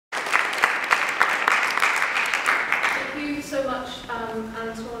so much,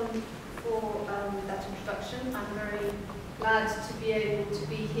 Antoine, for that introduction. I'm very glad to be able to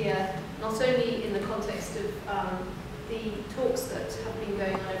be here, not only in the context of the talks that have been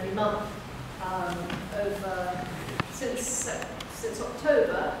going on every month since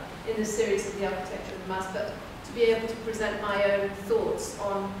October in the series of the architecture of the Mass, but to be able to present my own thoughts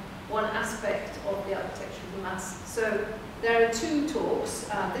on one aspect of the architecture of the Mass. So there are two talks,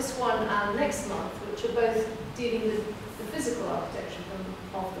 this one and next month, which are both dealing with the physical architecture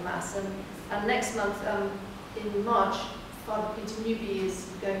of the Mass. And next month, in March, Father Peter Newby is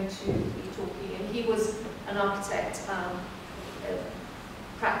going to be talking, and he was an architect, a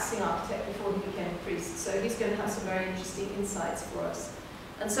practicing architect before he became a priest. So he's going to have some very interesting insights for us.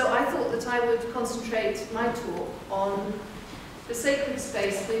 And so I thought that I would concentrate my talk on the sacred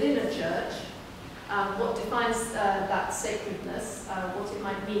space within a church, what defines that sacredness, what it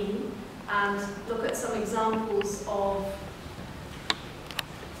might mean, and look at some examples of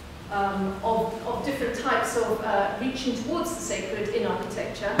different types of reaching towards the sacred in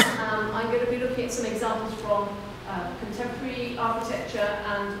architecture. I'm going to be looking at some examples from contemporary architecture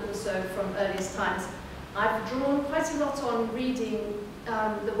and also from earliest times. I've drawn quite a lot on reading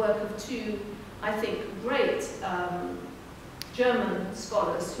the work of two, I think, great German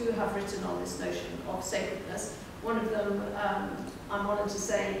scholars who have written on this notion of sacredness. One of them, I'm honoured to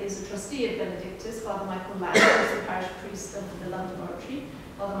say, is a trustee of Benedictus, Father Michael Lang, who is the parish priest of the London Oratory.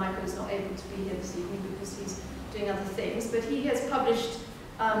 Father Michael is not able to be here this evening because he's doing other things, but he has published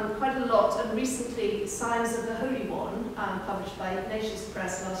quite a lot, and recently Signs of the Holy One, published by Ignatius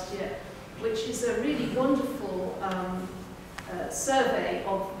Press last year, which is a really wonderful survey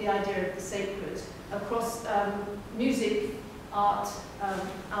of the idea of the sacred across music, art,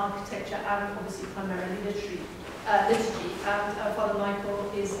 architecture, and obviously primarily liturgy. And Father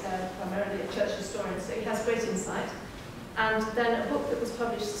Michael is primarily a church historian, so he has great insight. And then a book that was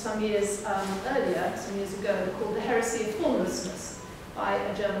published some years earlier, some years ago, called The Heresy of Formlessness, by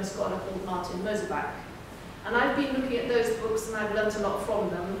a German scholar called Martin Mosebach. And I've been looking at those books and I've learnt a lot from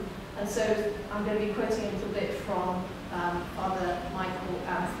them, and so I'm going to be quoting a little bit from Father Michael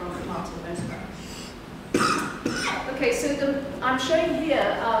and from Martin Mosebach. Okay, so I'm showing here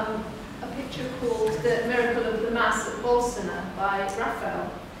a picture called The Miracle of the Mass at Bolsena by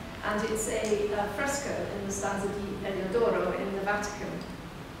Raphael, and it's a fresco in the Stanza di Eliodoro in the Vatican.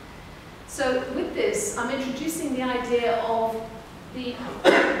 So with this, I'm introducing the idea of the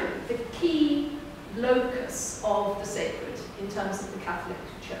key locus of the sacred in terms of the Catholic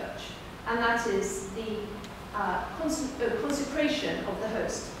Church, and that is the consecration of the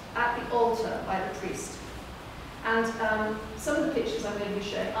host at the altar by the priest. And some of the pictures I'm going to be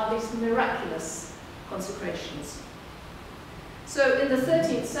showing are these miraculous consecrations. So in the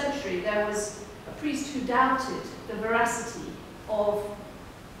 13th century, there was a priest who doubted the veracity of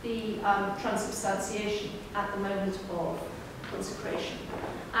the transubstantiation at the moment of consecration.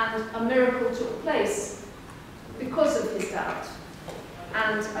 And a miracle took place because of his doubt.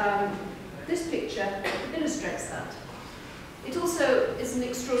 And this picture illustrates that. It also is an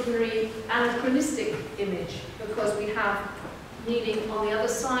extraordinary anachronistic image because we have kneeling on the other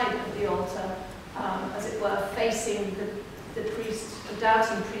side of the altar, as it were, facing the priest, the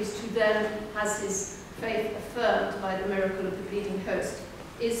doubting priest, who then has his faith affirmed by the miracle of the bleeding host,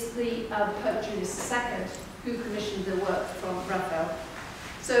 is the Pope Julius II, who commissioned the work from Raphael.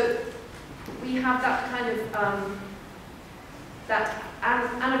 So we have that kind of that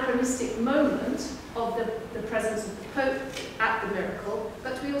anachronistic moment of the presence of the Pope at the miracle,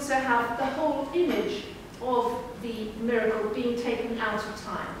 but we also have the whole image of the miracle being taken out of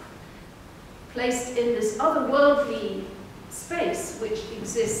time, placed in this otherworldly space which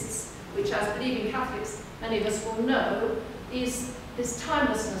exists, which as believing Catholics, many of us will know, is this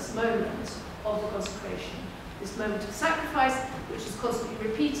timelessness moment of the consecration. This moment of sacrifice, which is constantly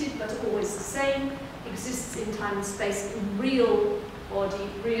repeated but always the same, exists in time and space, in real body,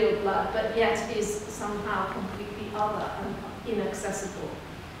 real blood, but yet is somehow completely other and inaccessible.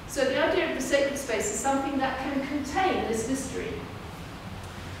 So the idea of the sacred space is something that can contain this mystery.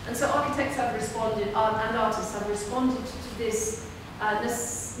 And so architects have responded, and artists have responded to this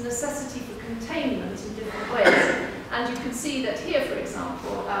necessity for containment in different ways. And you can see that here, for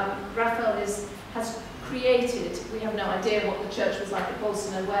example, Raphael has created, we have no idea what the church was like at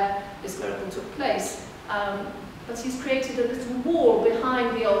Bolsena where this miracle took place, but he's created a little wall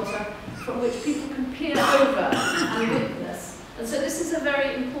behind the altar from which people can peer over and witness. And so this is a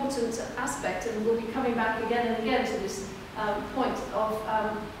very important aspect, and we'll be coming back again and again to this point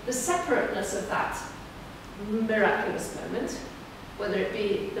of the separateness of that miraculous moment, whether it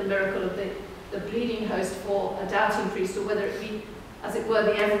be the miracle of the the bleeding host for a doubting priest, or whether it be, as it were,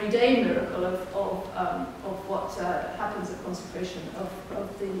 the everyday miracle of what happens at consecration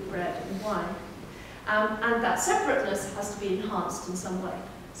of the bread and wine. And that separateness has to be enhanced in some way.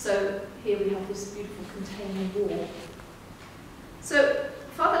 So here we have this beautiful containing wall. So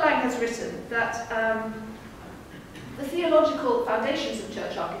Father Lang has written that the theological foundations of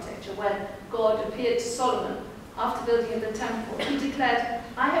church architecture, when God appeared to Solomon after building the temple, he declared,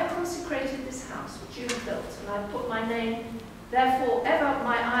 "I have consecrated this house which you have built, and I have put my name, therefore ever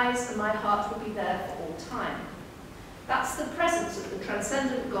my eyes and my heart will be there for all time." That's the presence of the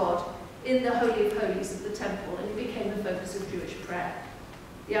transcendent God in the Holy of Holies of the temple, and it became the focus of Jewish prayer.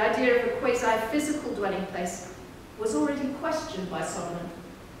 The idea of a quasi-physical dwelling place was already questioned by Solomon,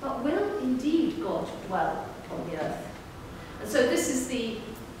 but will indeed God dwell upon the earth? And so this is the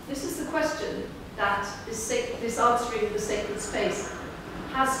question that this answering of the sacred space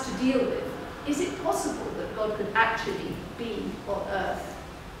has to deal with. Is it possible that God could actually be on earth?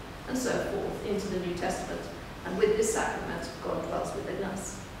 And so forth into the New Testament. And with this sacrament, God dwells within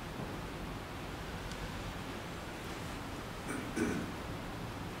us.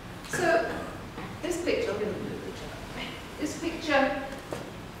 So, this picture, I'm going to do a picture. This picture,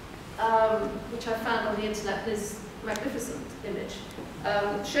 which I found on the internet, this magnificent image,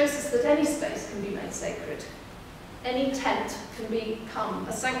 shows us that any space can be made sacred. Any tent can become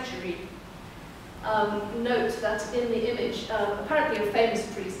a sanctuary. Note that in the image, apparently a famous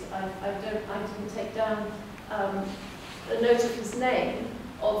priest, I didn't take down a note of his name,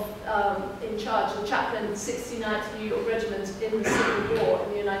 in charge, the chaplain, 69th New York Regiment in the Civil War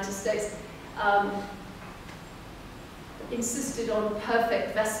in the United States, insisted on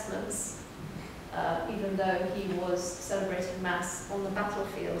perfect vestments, even though he was celebrating Mass on the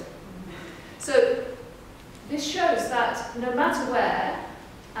battlefield. So this shows that no matter where,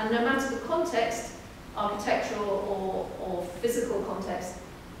 and no matter the context, architectural or physical context,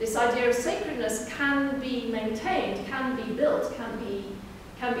 this idea of sacredness can be maintained, can be built, can be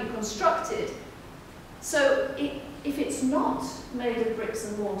constructed. So if it's not made of bricks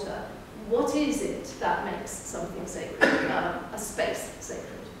and mortar, what is it that makes something sacred, a space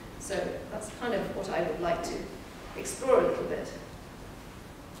sacred? So that's kind of what I would like to explore a little bit.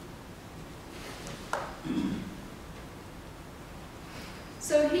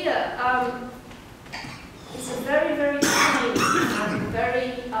 So here, it's a very, very tiny and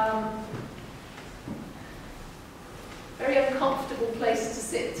very, very uncomfortable place to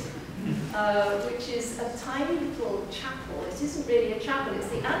sit, which is a tiny little chapel. It isn't really a chapel, it's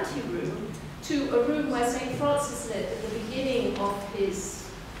the ante-room to a room where St. Francis lived at the beginning of his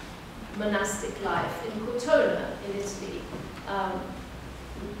monastic life in Cortona in Italy,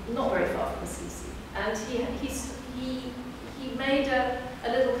 not very far from Assisi. And he made a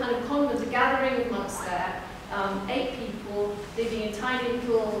little kind of convent, a gathering of monks there, 8 people living in tiny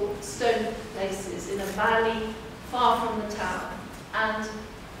little stone places in a valley far from the town. And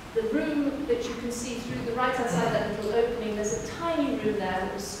the room that you can see through the right-hand side of that little opening, there's a tiny room there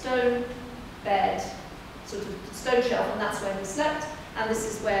with a stone bed, sort of stone shelf, and that's where he slept, and this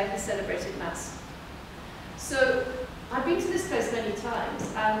is where he celebrated Mass. So I've been to this place many times,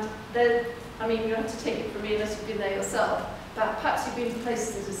 and there, I mean, you have to take it from me unless you've been there yourself, but perhaps you've been to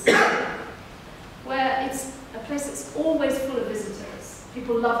places that are similar, where it's a place that's always full of visitors.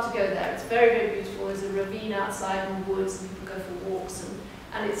 People love to go there. It's very, very beautiful. There's a ravine outside in the woods, and people go for walks,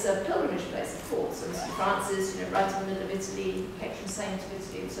 and it's a pilgrimage place, of course. And St. Francis, you know, right in the middle of Italy, patron saint of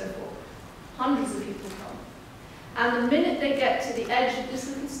Italy, and so forth. Hundreds of people come. And the minute they get to the edge of this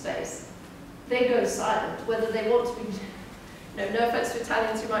little space, they go silent, whether they want to be, no offense to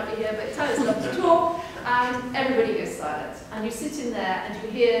Italians who might be here, but Italians love to talk, and everybody goes silent. And you sit in there and you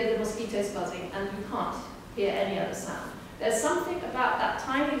hear the mosquitoes buzzing, and you can't hear any other sound. There's something about that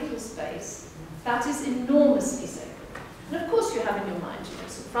tiny little space that is enormously sacred. And of course you have in your mind, you know,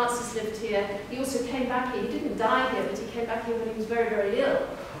 St. Francis lived here, he also came back here, he didn't die here, but he came back here when he was very, very ill,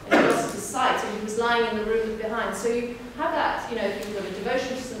 and he lost his sight, and he was lying in the room behind. So you have that, you know, if you've got a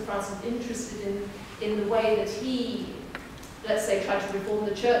devotion to St. Francis, interested in the way that he, let's say, tried to reform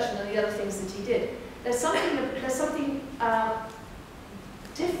the church and the other things that he did. There's something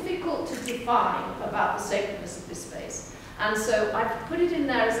difficult to define about the sacredness of this space. And so I put it in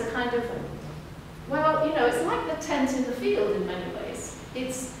there as a kind of, well, you know, it's like the tent in the field in many ways.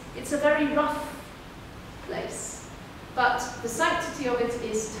 It's a very rough place, but the sanctity of it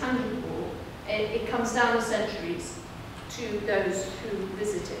is tangible. It comes down the centuries to those who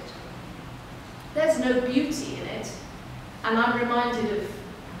visit it. There's no beauty in it, and I'm reminded of,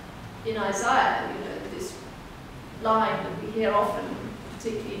 in Isaiah, you know, this line that we hear often,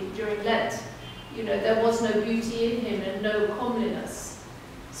 particularly during Lent, You know, there was no beauty in him and no comeliness.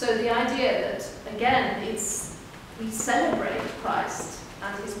 So the idea that, again, we celebrate Christ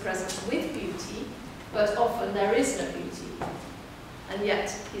and his presence with beauty, but often there is no beauty, and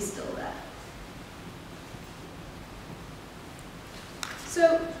yet he's still there.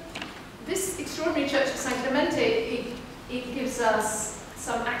 So this extraordinary Church of San Clemente, it gives us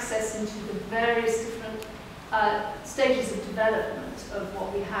some access into the various different stages of development of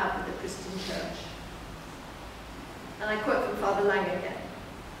what we have in the Christian Church. And I quote from Father Lang again.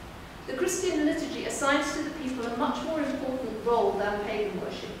 The Christian liturgy assigns to the people a much more important role than pagan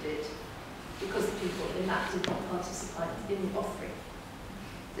worship did, because the people in that did not participate in the offering.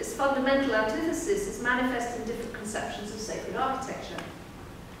 This fundamental antithesis is manifest in different conceptions of sacred architecture.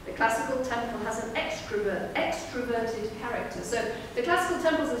 The classical temple has an extroverted character. So the classical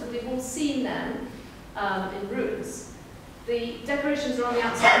temples, as we've all seen them in ruins, the decorations are on the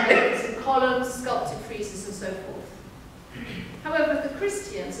outside, in columns, sculpted friezes, and so forth. However, the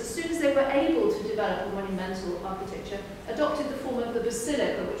Christians, as soon as they were able to develop a monumental architecture, adopted the form of the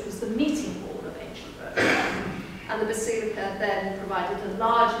basilica, which was the meeting hall of ancient Rome. And the basilica then provided a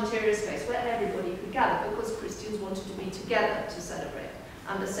large interior space where everybody could gather, because Christians wanted to be together to celebrate,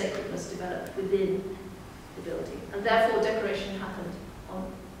 and the sacredness developed within the building. And therefore, decoration happened,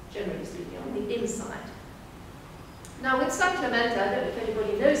 generally speaking, on the inside. Now, with San Clemente, I don't know if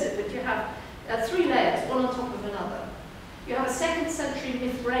anybody knows it, but you have 3 layers, one on top of another. You have a 2nd century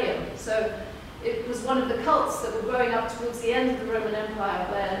Mithraeum. So it was one of the cults that were growing up towards the end of the Roman Empire,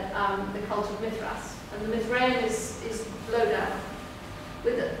 where the cult of Mithras. And the Mithraeum is blown out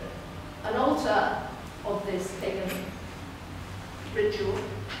with an altar of this pagan ritual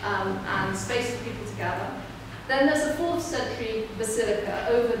and space for people to gather. Then there's a 4th century basilica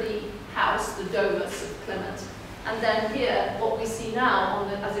over the house, the domus of Clement. And then here, what we see now on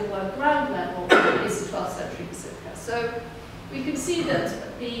the, as it were, ground level is the 12th century basilica. So we can see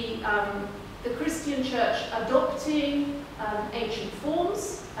that the Christian church adopting ancient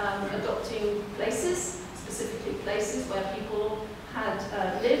forms, adopting places, specifically places where people had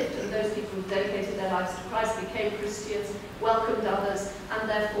lived, and those people who dedicated their lives to Christ became Christians, welcomed others, and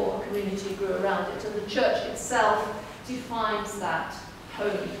therefore a community grew around it. And the church itself defines that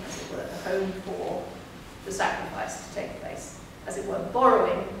home, as it were, the home for the sacrifice to take place, as it were,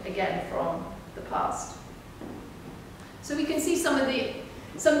 borrowing again from the past. So we can see some of the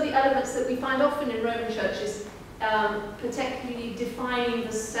elements that we find often in Roman churches, particularly defining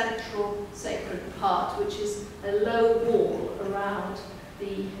the central sacred part, which is a low wall around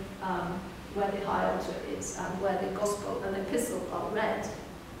the where the high altar is and where the gospel and epistle are read.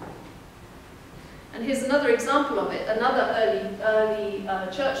 And here's another example of it, another early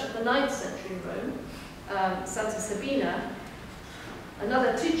church of the 9th century in Rome, Santa Sabina,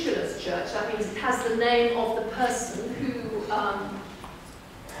 another titulus church. That means it has the name of the person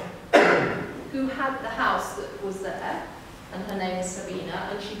who had the house that was there, and her name is Sabina,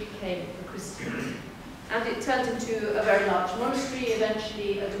 and she became a Christian. And it turned into a very large monastery,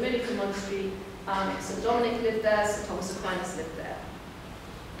 eventually a Dominican monastery. St. Dominic lived there, St. Thomas Aquinas lived there.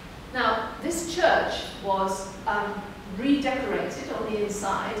 Now, this church was redecorated on the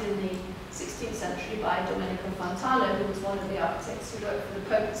inside in the 16th century by Domenico Fontana, who was one of the architects who worked for the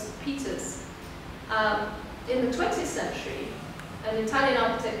Pope St. Peter's. In the 20th century, an Italian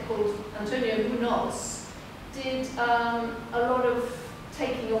architect called Antonio Munoz did a lot of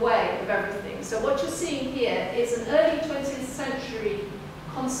taking away of everything. So what you're seeing here is an early 20th century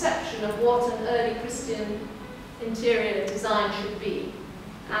conception of what an early Christian interior design should be.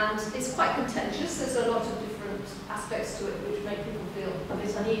 And it's quite contentious. There's a lot of different aspects to it which make people feel a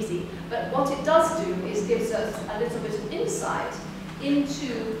bit uneasy. But what it does do is gives us a little bit of insight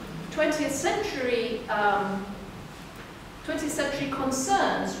into 20th century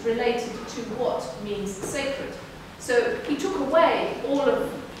concerns related to what means sacred. So he took away all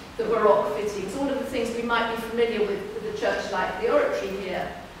of the Baroque fittings, all of the things we might be familiar with a church like the Oratory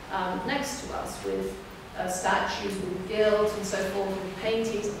here next to us, with statues, with guild and so forth, with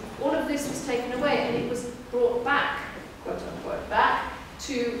paintings. All of this was taken away, and it was brought back, quote unquote, back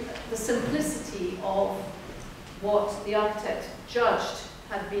to the simplicity of what the architect judged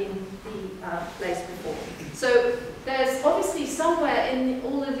had been the place before. So there's obviously somewhere in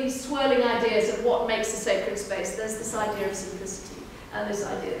all of these swirling ideas of what makes a sacred space, there's this idea of simplicity, and this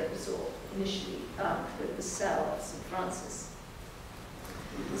idea that we saw initially with the cell of St. Francis.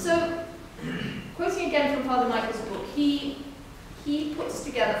 So, quoting again from Father Michael's book, he puts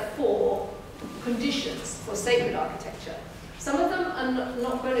together 4 conditions for sacred architecture. Some of them are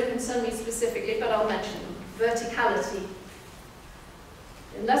not going to concern me specifically, but I'll mention them. Verticality.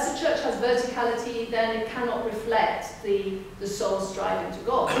 unless a church has verticality, then it cannot reflect the soul striving to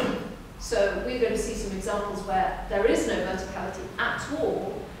God. So we're going to see some examples where there is no verticality at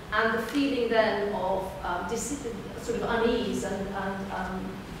all, and the feeling then of sort of unease and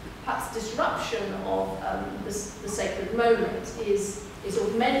perhaps disruption of the sacred moment is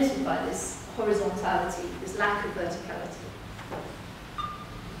augmented by this horizontality, this lack of verticality.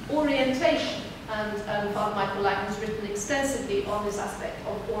 Orientation, and Father Michael Lang has written extensively on this aspect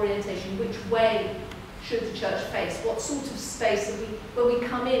of orientation. Which way should the church face? What sort of space when we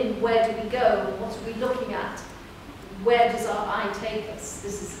come in, where do we go? What are we looking at? Where does our eye take us?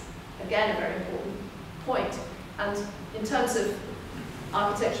 This is, again, a very important point. And in terms of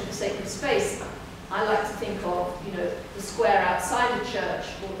architecture of the sacred space, I like to think of, the square outside a church,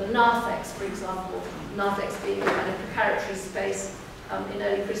 or the narthex, for example. Narthex being a kind of preparatory space in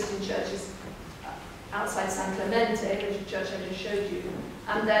early Christian churches outside San Clemente, which is a church I just showed you.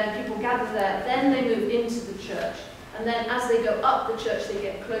 And then people gather there, then they move into the church. And then as they go up the church, they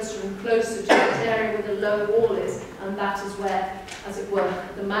get closer and closer to that area where the low wall is, and that is where, as it were,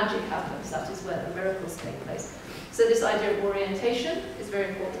 the magic happens. That is where the miracles take place. So this idea of orientation is very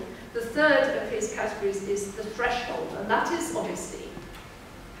important. The third of his categories is the threshold, and that is obviously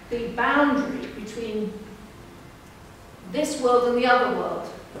the boundary between this world and the other world.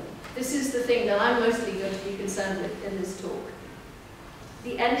 This is the thing that I'm mostly going to be concerned with in this talk.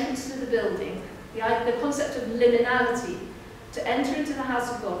 The entrance to the building, the concept of liminality. To enter into the house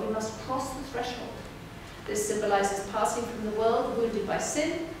of God, we must cross the threshold. This symbolizes passing from the world wounded by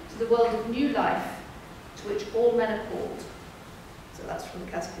sin to the world of new life, to which all men are called. So that's from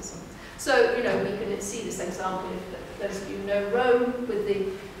the Catechism. So, we can see this example if those of you know Rome with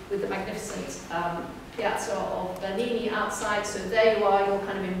the magnificent Piazza of Bernini outside. So there you are, you're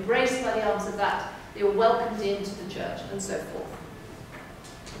kind of embraced by the arms of that, you're welcomed into the church, and so forth.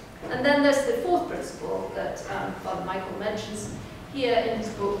 And then there's the fourth principle that Father Michael mentions here in his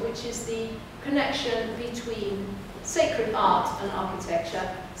book, which is the connection between sacred art and architecture,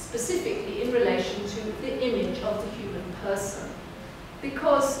 specifically in relation to the image of the human person.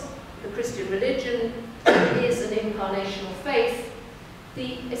 Because the Christian religion is an incarnational faith,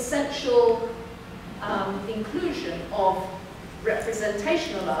 the essential inclusion of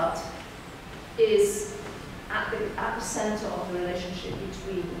representational art is at the center of the relationship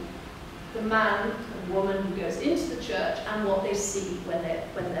between the man and woman who goes into the church and what they see when they're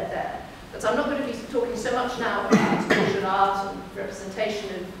there. But I'm not going to be talking so much now about visual art and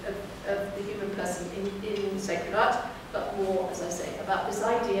representation of the human person in sacred art, but more, as I say, about this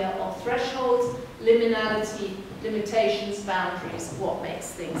idea of thresholds, liminality, limitations, boundaries, what makes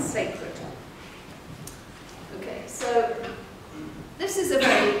things sacred. Okay, so this is a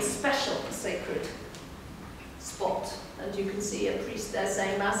very special sacred spot, and you can see a priest there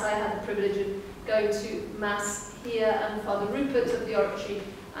saying Mass. I had the privilege of going to Mass here, and Father Rupert of the Oratory,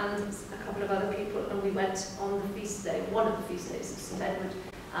 and a couple of other people, and we went on the feast day, one of the feast days of St. Edward,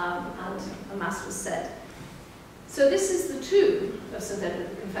 and a Mass was said. So this is the tomb of St. Edward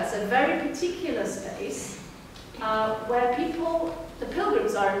the Confessor, a very particular space where the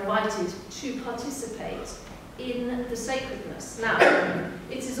pilgrims are invited to participate in the sacredness. Now,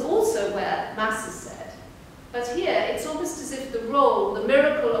 it is also where Mass is said, but here it's almost as if the role, the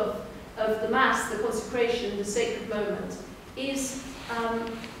miracle of the Mass, the consecration, the sacred moment, is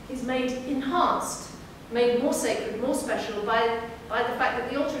made enhanced, made more sacred, more special by the fact that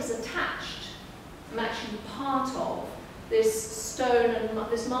the altar is attached. I'm actually part of this stone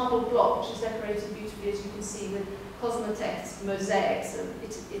and this marble block, which is decorated beautifully, as you can see, with cosmotexts, mosaics, and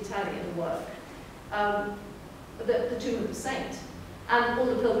Italian work. The tomb of the saint. And all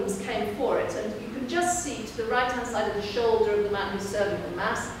the pilgrims came for it. And you can just see to the right-hand side of the shoulder of the man who's serving the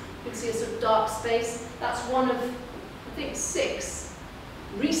Mass, you can see a sort of dark space. That's one of, I think, 6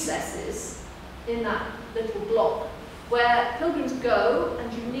 recesses in that little block, where pilgrims go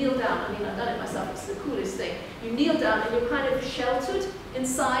and you kneel down. I mean, I've done it myself, it's the coolest thing. You kneel down and you're kind of sheltered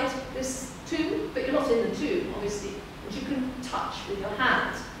inside this tomb, but you're not in the tomb, obviously, but you can touch with your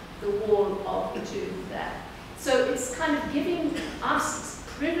hand the wall of the tomb there. So it's kind of giving us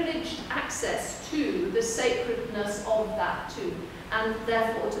privileged access to the sacredness of that tomb, and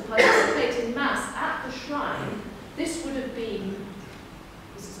therefore to participate in Mass at the shrine. This would have been,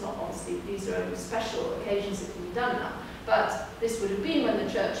 this is not obviously, these are only special occasions that can be done now, but this would have been when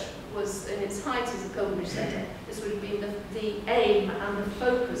the church was in its height as a pilgrimage centre. This would have been the aim and the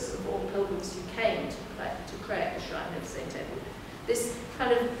focus of all pilgrims who came to pray at the shrine of St. Edward. This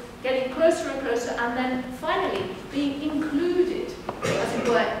kind of getting closer and closer, and then finally being included, as it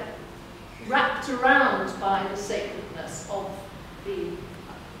were, wrapped around by the sacredness of the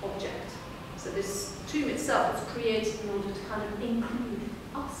tomb itself was created in order to kind of include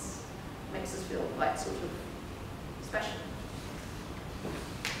us. Makes us feel quite sort of special.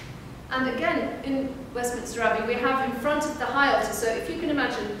 And again, in Westminster Abbey, we have in front of the high altar, so if you can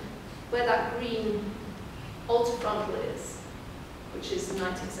imagine where that green altar frontal is, which is the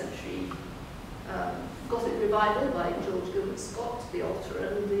 19th century Gothic revival by George Gilbert Scott, the altar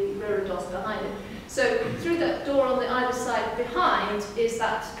and the reredos behind it. So through that door on the either side behind is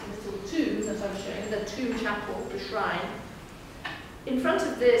that little tomb that I was showing, the tomb chapel, the shrine. In front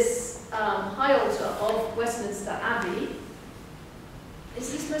of this high altar of Westminster Abbey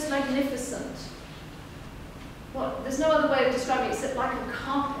is this most magnificent, there's no other way of describing it except like a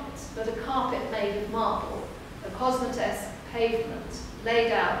carpet, but a carpet made of marble, a cosmotesque pavement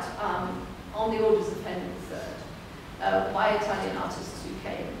laid out on the orders of Henry III by Italian artists who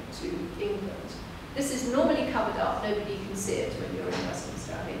came to England. This is normally covered up, nobody can see it when you're in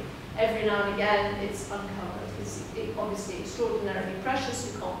Westminster Abbey. Every now and again it's uncovered. It's obviously extraordinarily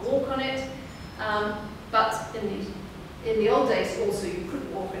precious, you can't walk on it, but in the old days also you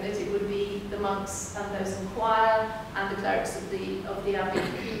couldn't walk on it. It would be the monks and those in choir and the clerics of the abbey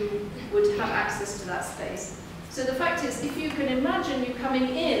who would have access to that space. So the fact is, if you can imagine you coming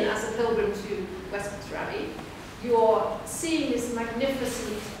in as a pilgrim to Westminster Abbey, you're seeing this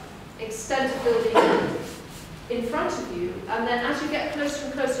magnificent extent of building in front of you, and then as you get closer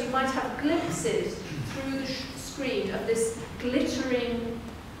and closer, you might have glimpses through the screen of this glittering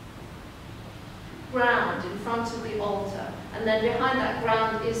ground in front of the altar, and then behind that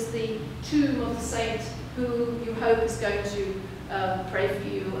ground is the tomb of the saint who you hope is going to pray for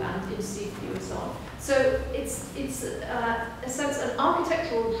you and intercede for you and so on. So it's a sense, an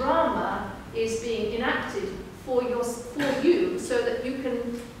architectural drama is being enacted for you so that you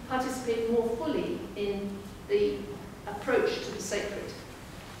can participate more fully in the approach to the sacred.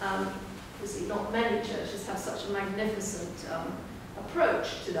 Obviously not many churches have such a magnificent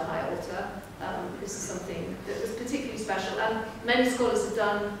approach to the high altar. This is something that was particularly special, and many scholars have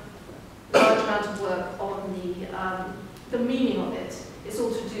done a large amount of work on the meaning of it. It's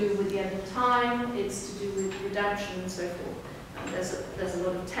all to do with the end of time, it's to do with redemption and so forth. And there's a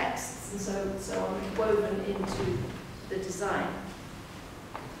lot of texts and so on woven into the design.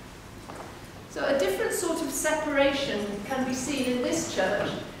 So a different sort of separation can be seen in this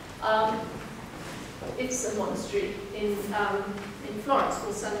church. It's a monastery in Florence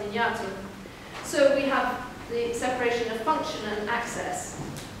called San Miniato. So we have the separation of function and access.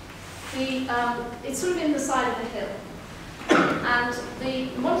 It's sort of in the side of the hill. And the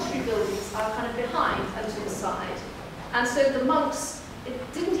monastery buildings are kind of behind and to the side. And so the monks,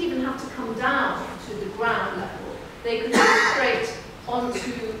 it didn't even have to come down to the ground level. They could go straight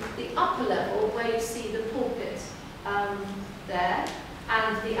onto the upper level where you see the pulpit there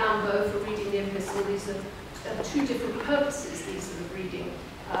and the ambo for reading the epistle. These are two different purposes, these sort of reading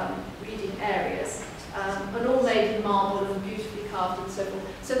areas, and all made in marble and beautifully carved and so forth.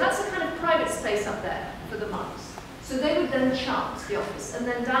 So that's a kind of private space up there for the monks. So they would then chant the office, and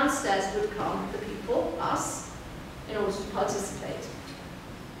then downstairs would come the people, us, in order to participate.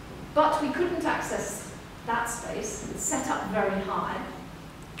 But we couldn't access that space. It's set up very high.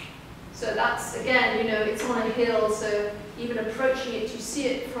 So that's, again, it's on a hill, so even approaching it, you see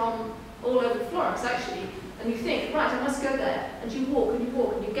it from all over Florence, actually, and you think, right, I must go there, and you walk, and you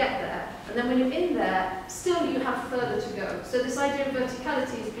walk, and you get there, and then when you're in there, still you have further to go. So this idea of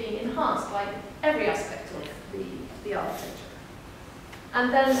verticality is being enhanced by every aspect of the architecture.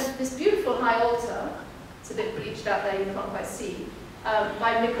 And then this beautiful high altar, it's a bit bleached out there, you can't quite see,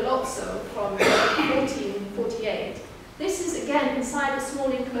 by Michelozzo from 1448. This is again inside a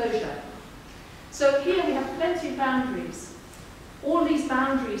small enclosure. So here we have plenty of boundaries. All these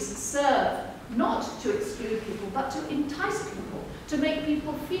boundaries serve not to exclude people, but to entice people, to make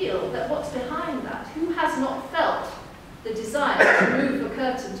people feel that what's behind that, who has not felt the desire to move a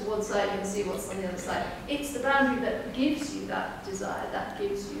curtain to one side and see what's on the other side. It's the boundary that gives you that desire, that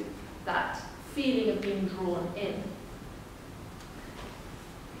gives you that feeling of being drawn in.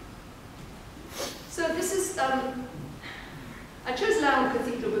 So this is, I chose Laon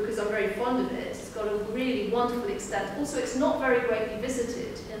Cathedral because I'm very fond of it. It's got a really wonderful extent. Also, it's not very greatly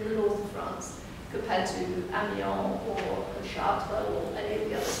visited in the north of France compared to Amiens or Chartres or any of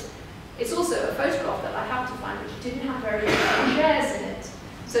the others. It's also a photograph that I have to find which didn't have very many chairs in it.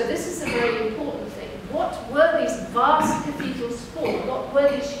 So this is a very important thing. What were these vast cathedrals for? What were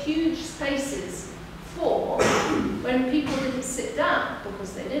these huge spaces for when people didn't sit down?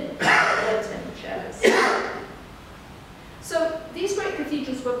 Because they didn't. They weren't any chairs. So these great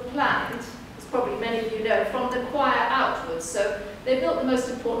cathedrals were planned, as probably many of you know, from the choir outwards. So they built the most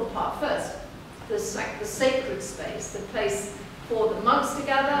important part first. the sacred space, the place for the monks to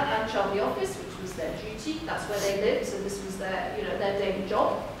gather and chant the office, which was their duty. That's where they lived, so this was their, their daily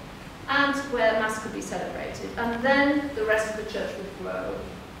job, and where Mass could be celebrated. And then the rest of the church would grow,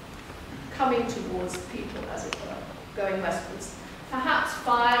 coming towards people, as it were, going westwards. Perhaps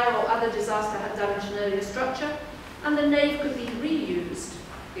fire or other disaster had damaged an earlier structure, and the nave could be reused.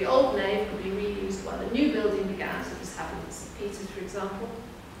 The old nave could be reused while the new building began, so this happened at St. Peter's, for example.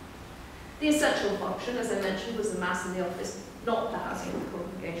 The essential function, as I mentioned, was the Mass in the office, not the housing of the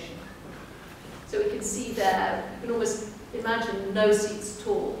congregation. So we can see there, you can almost imagine no seats at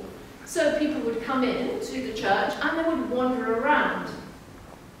all. So people would come in to the church and they would wander around.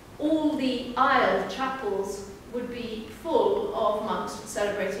 All the aisle chapels would be full of monks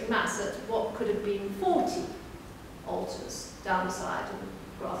celebrating Mass at what could have been 40 altars down the side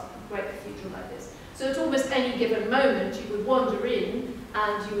of a great cathedral like this. So at almost any given moment you would wander in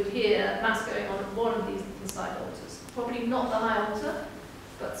and you would hear Mass going on at one of these little side altars. Probably not the high altar,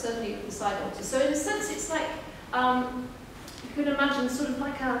 but certainly the side altar. So in a sense it's like, you can imagine sort of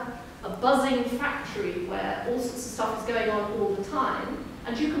like a buzzing factory where all sorts of stuff is going on all the time,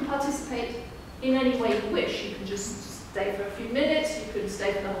 and you can participate in any way you wish. You can just stay for a few minutes, you can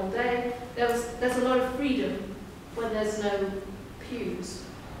stay for the whole day. There's a lot of freedom when there's no pews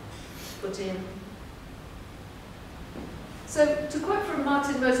put in. So, to quote from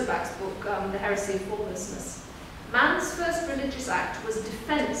Martin Moserbach's book, The Heresy of Formlessness, man's first religious act was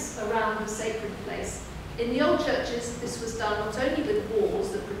defense around the sacred place. In the old churches, this was done not only with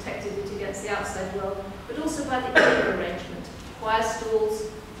walls that protected it against the outside world, but also by the inner arrangement. Choir stalls,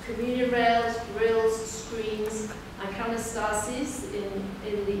 communion rails, grills, screens, iconostases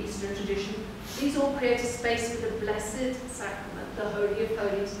in the Eastern tradition. These all create a space for the blessed sacrament, the Holy of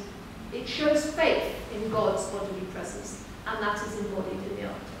Holies. It shows faith in God's bodily presence, and that is embodied in the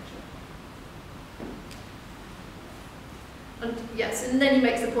architecture. And yes, and then he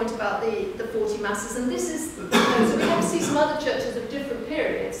makes the point about the 40 masses, and this is, so we can see some other churches of different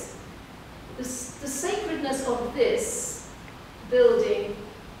periods. The sacredness of this building,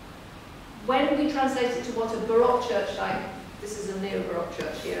 when we translate it to what a Baroque church like, this is a neo-Baroque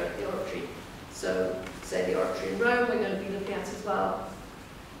church here at the Oratory, so say the Oratory in Rome we're going to be looking at as well,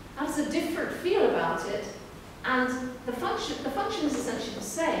 has a different feel about it, and the function is essentially the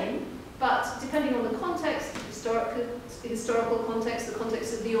same, but depending on the context, the historical context, the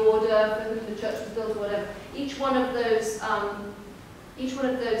context of the order, for whom the church was built, or whatever, each one of those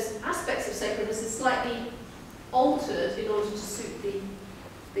aspects of sacredness is slightly altered in order to suit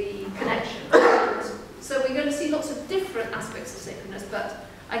the connection. And so we're going to see lots of different aspects of sacredness, but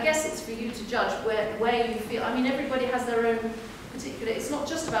I guess it's for you to judge where you feel. I mean, everybody has their own particular. It's not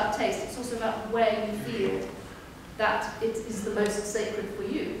just about taste; it's also about where you feel that it is the most sacred for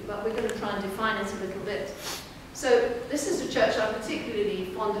you. But we're going to try and define it a little bit. So this is a church I'm particularly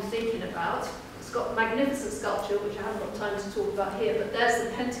fond of thinking about. It's got magnificent sculpture, which I haven't got time to talk about here, but there's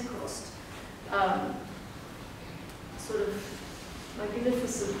the Pentecost, sort of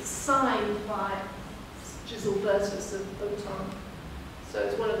magnificent, signed by Giselbertus of Autun. So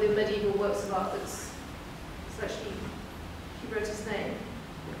it's one of the medieval works of art that's actually, he wrote his name.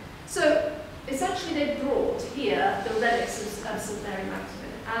 So essentially they brought here the relics of St. Mary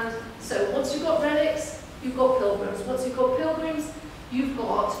Magdalene. And so once you've got relics, you've got pilgrims. Once you've got pilgrims, you've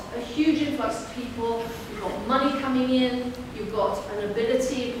got a huge influx of people, you've got money coming in, you've got an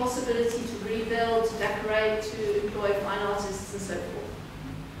ability, possibility to rebuild, to decorate, to employ fine artists and so forth.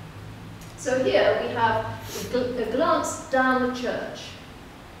 So here we have a glance down the church.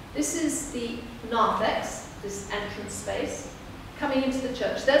 This is the narthex, this entrance space, coming into the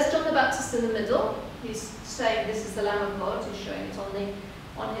church. There's John the Baptist in the middle. He's saying this is the Lamb of God. He's showing it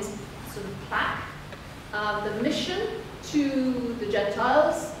on his sort of plaque. The mission to the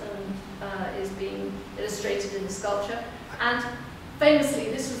Gentiles is being illustrated in the sculpture. And famously,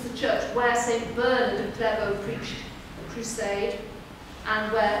 this was the church where St. Bernard of Clairvaux preached the crusade,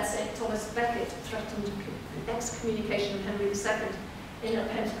 and where St. Thomas Becket threatened excommunication of Henry II in a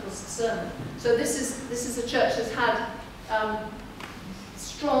Pentecost sermon. So this is a church that's had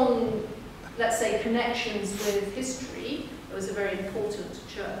strong, let's say, connections with history. It was a very important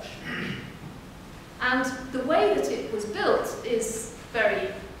church. And the way that it was built is a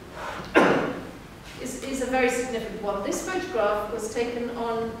very significant one. This photograph was taken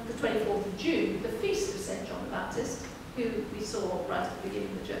on the 24th of June, the feast of St. John the Baptist, who we saw right at the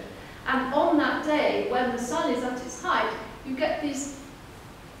beginning of the church. And on that day, when the sun is at its height, you get this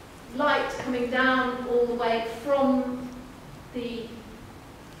light coming down all the way from the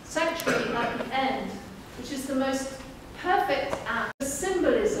sanctuary at the end, which is the most perfect act. The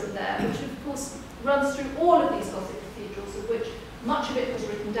symbolism there, which of course runs through all of these Gothic cathedrals, of which much of it was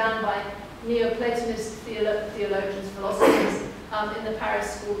written down by Neoplatonist theologians, philosophers in the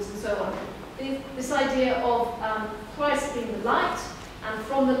Paris schools and so on. This idea of Christ being the light, and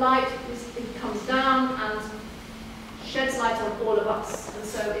from the light it comes down and sheds light on all of us. And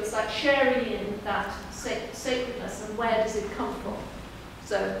so it's like sharing in that sacredness, and where does it come from?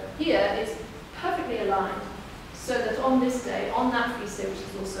 So here it's perfectly aligned, so that on this day, on that feast day, which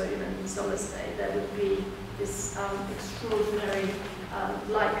is also Midsummer's Day, there would be this extraordinary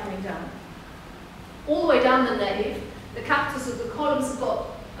light coming down. All the way down the nave, the capitals of the columns have got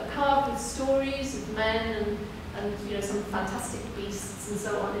carved with stories of men and some fantastic beasts and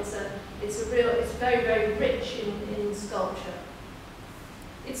so on. It's very, very rich in sculpture.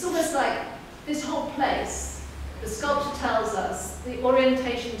 It's almost like this whole place, the sculpture tells us, the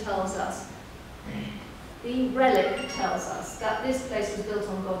orientation tells us, the relic tells us that this place was built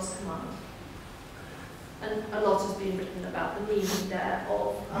on God's command. And a lot has been written about the meaning there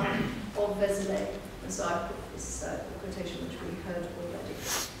of Vézelay. And so I put this quotation which we heard already.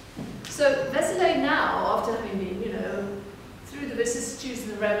 So Vézelay now, after having been, through the vicissitudes of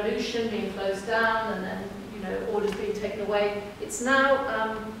the revolution, being closed down, and then, orders being taken away, it's now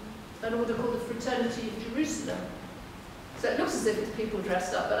an order called the Fraternity of Jerusalem. So it looks as if it's people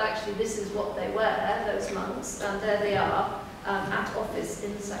dressed up, but actually this is what they wear, those monks, and there they are at office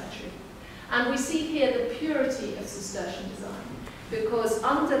in the sanctuary. And we see here the purity of Cistercian design, because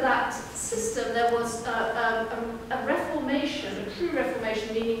under that system there was a reformation, a true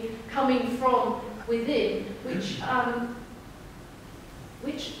reformation, meaning coming from within, which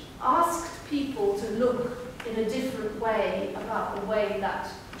asked people to look in a different way about the way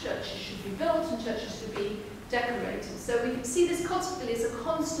that churches should be built and churches should be decorated. So we can see this constantly as a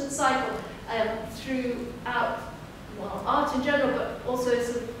constant cycle throughout art in general, but also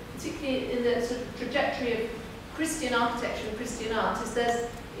particularly in the sort of trajectory of Christian architecture and Christian art, is there's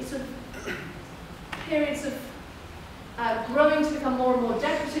sort of periods of growing to become more and more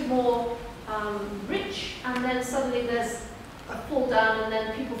decorative, more rich, and then suddenly there's a fall down, and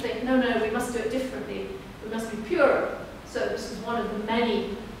then people think, no, we must do it differently, we must be purer. So this is one of the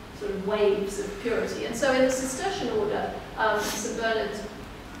many sort of waves of purity. And so in the Cistercian order, St. Bernard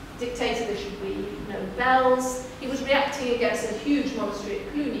dictated there should be no bells. He was reacting against a huge monastery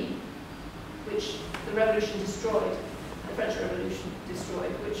at Cluny, which the revolution destroyed, the French Revolution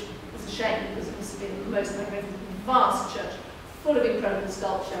destroyed, which was a shame because it must have been the most magnificent, vast church, full of incredible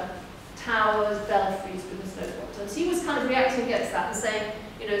sculpture, towers, belfries, goodness knows what. And so he was kind of reacting against that and saying,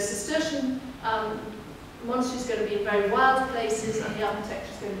 Cistercian monastery is going to be in very wild places, and the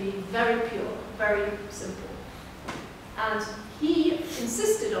architecture is going to be very pure, very simple. And he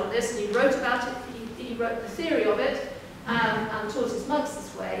insisted on this, and he wrote about it. He wrote the theory of it, and taught his monks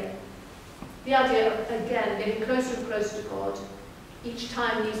this way. The idea of, again, getting closer and closer to God each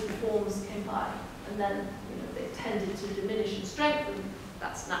time these reforms came by, and then they tended to diminish in strength, and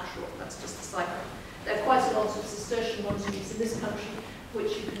that's natural. That's just the cycle. There are quite a lot of Cistercian monasteries in this country,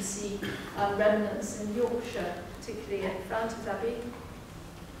 which you can see remnants in Yorkshire, particularly at Fountains Abbey.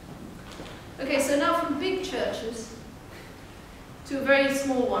 Okay, so now from big churches to a very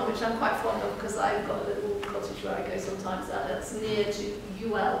small one, which I'm quite fond of because I've got a little cottage where I go sometimes. That's near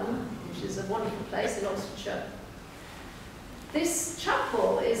to Ulm, which is a wonderful place in Oxfordshire. This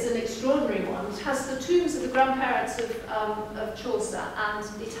chapel is an extraordinary one. It has the tombs of the grandparents of Chaucer,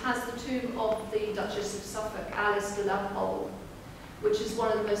 and it has the tomb of the Duchess of Suffolk, Alice de la Pole, which is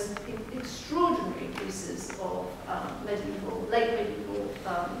one of the most extraordinary pieces of late medieval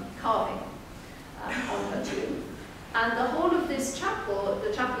carving on her tomb. And the whole of this chapel,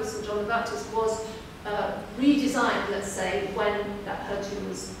 the chapel of St. John the Baptist, was redesigned, let's say, when her tomb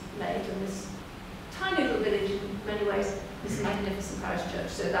was made. And this tiny little village, in many ways, is a magnificent parish church.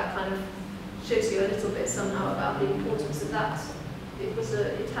 So that kind of shows you a little bit somehow about the importance of that.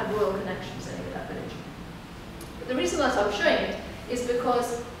 It had royal connections anyway, that village. But the reason that I'm showing it is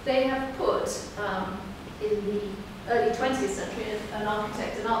because they have put, in the early 20th century, an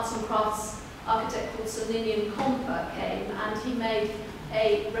architect, an arts and crafts architect called Sir Ninian Comper came, and he made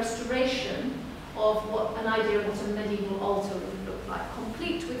a restoration of an idea of what a medieval altar would look like,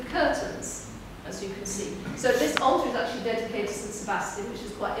 complete with curtains, as you can see. So this altar is actually dedicated to St. Sebastian, which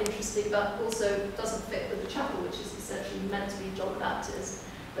is quite interesting, but also doesn't fit with the chapel, which is essentially meant to be John the Baptist.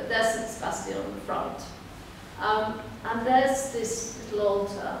 But there's St. Sebastian on the front. And there's this little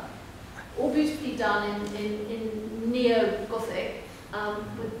altar, all beautifully done in neo-Gothic,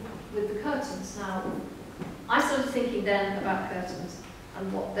 with the curtains. Now, I started thinking then about curtains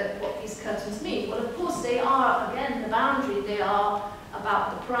and what these curtains mean. Well, of course, they are, again, the boundary, they are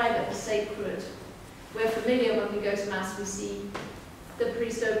about the private, the sacred, we're familiar when we go to Mass, we see the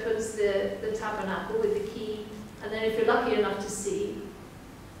priest opens the tabernacle with the key, and then if you're lucky enough to see,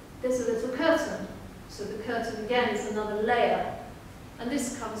 there's a little curtain. So the curtain again is another layer. And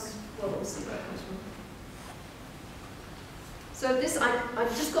this comes, well, we'll see where it comes from. So this, I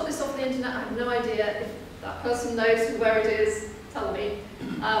just got this off the internet, I have no idea if that person knows where it is, tell me.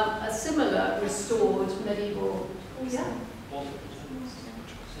 A similar restored medieval, oh yeah.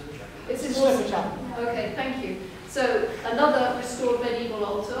 It's in Malta. Okay, thank you. So another restored medieval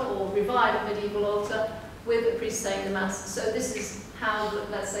altar, or revived medieval altar, with a priest saying the Mass. So this is how,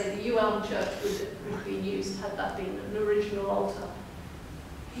 let's say, the UL Church would have been used had that been an original altar.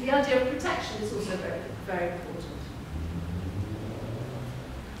 The idea of protection is also very, very important.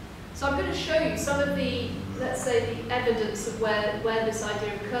 So I'm going to show you some of the, let's say, the evidence of where this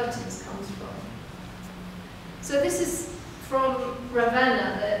idea of curtains comes from. So this is from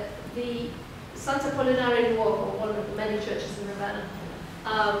Ravenna, the Santa Apollinare Nuovo, one of the many churches in Ravenna,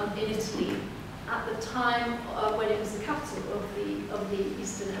 in Italy, at the time when it was the capital of the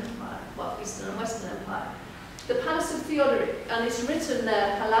Eastern Empire, well, Eastern and Western Empire. The Palace of Theodoric, and it's written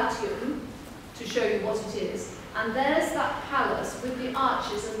there, Palatium, to show you what it is. And there's that palace with the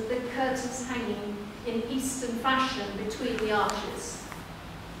arches and the curtains hanging in Eastern fashion between the arches.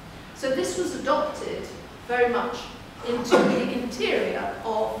 So this was adopted very much into the interior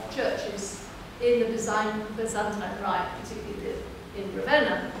of churches in the Byzantine Rite, particularly in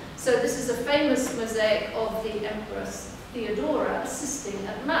Ravenna. So this is a famous mosaic of the Empress Theodora assisting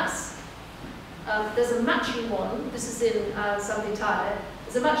at Mass. There's a matching one, this is in San Vitale,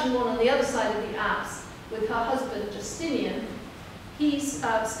 there's a matching one on the other side of the apse with her husband Justinian. He's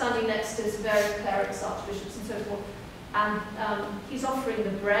standing next to his various clerics, archbishops and so forth, and he's offering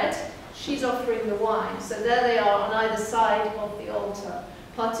the bread, she's offering the wine. So there they are on either side of the altar,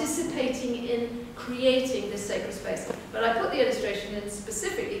 participating in creating this sacred space. But I put the illustration in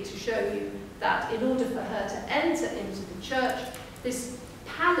specifically to show you that in order for her to enter into the church, this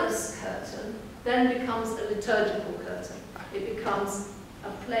palace curtain then becomes a liturgical curtain. It becomes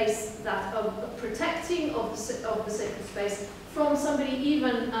a place that of protecting of the sacred space from somebody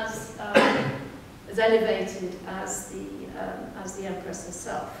even as elevated as the Empress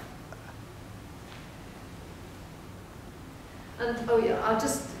herself. And oh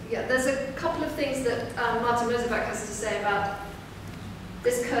yeah, there's a couple of things that Martin Rosenbach has to say about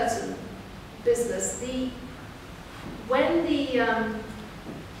this curtain business. When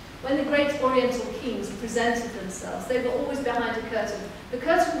the great Oriental kings presented themselves, they were always behind a curtain. The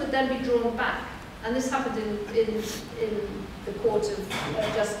curtain would then be drawn back, and this happened in the court of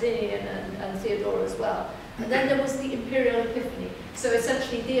Justinian and Theodora as well. And then there was the imperial epiphany. So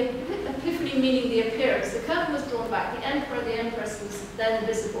essentially, the epiphany meaning the appearance. The curtain was drawn back. The emperor, the empress was then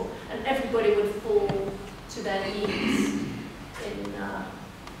visible, and everybody would fall to their knees in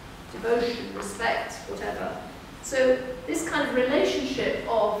devotion, respect, whatever. So this kind of relationship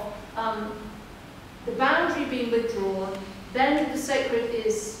of the boundary being withdrawn, then the sacred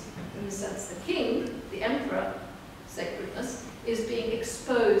is, in a sense, the king, the emperor, sacredness, is being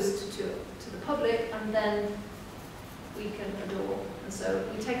exposed to the public, and then we can adore. And so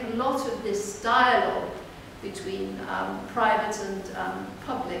we take a lot of this dialogue between private and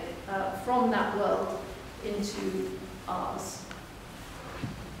public from that world into ours.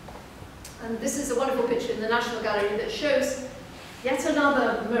 And this is a wonderful picture in the National Gallery that shows yet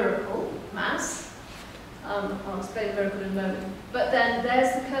another miracle, Mass. I'll explain the miracle in a moment. But then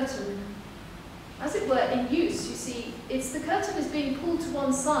there's the curtain, as it were, in use. You see, the curtain is being pulled to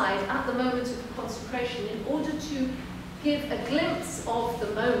one side at the moment of the consecration in order to give a glimpse of the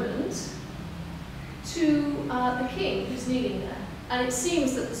moment to the king who's kneeling there. And it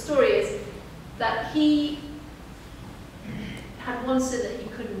seems that the story is that he had one sin that he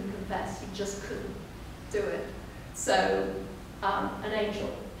couldn't confess, he just couldn't do it. So an angel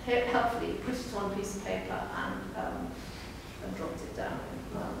helpfully put it on a piece of paper and dropped it down.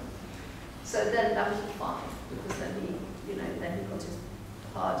 So then that was fine, because then he got his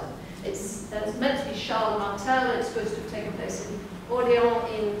pardon. It's meant to be Charles Martel, and it's supposed to have taken place in Orléans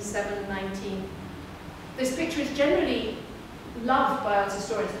in 719. This picture is generally loved by art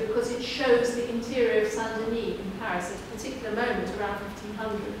historians because it shows the interior of Saint-Denis in Paris at a particular moment around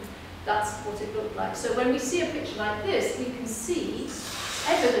 1500. That's what it looked like. So when we see a picture like this, we can see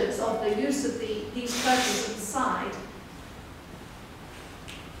evidence of the use of these curtains at the side.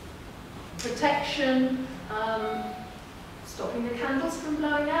 Protection, stopping the candles from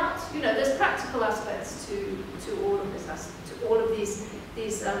blowing out. You know, there's practical aspects to all of this, to all of these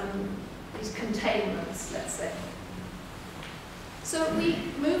containments, let's say. So we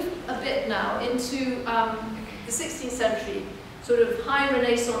move a bit now into into the 16th century, sort of high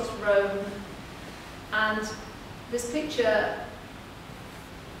Renaissance Rome, and this picture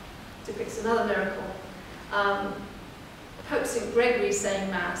depicts another miracle. Pope St. Gregory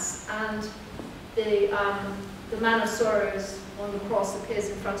saying Mass, and the Man of Sorrows on the cross appears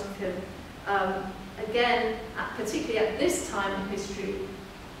in front of him. Again, particularly at this time in history,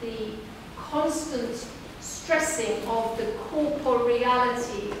 the constant stressing of the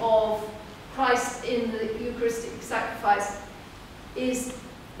corporeality of Christ in the Eucharistic sacrifice is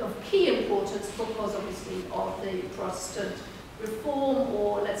of key importance because obviously of the Protestant Reform,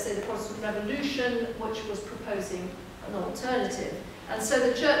 or let's say the Protestant Revolution, which was proposing an alternative. And so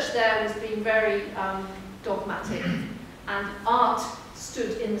the church there was being very dogmatic, and art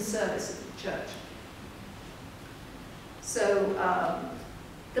stood in the service of the church. So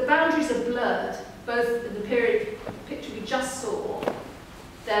the boundaries are blurred, both in the picture we just saw.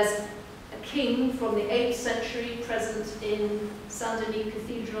 There's a king from the 8th century present in Saint-Denis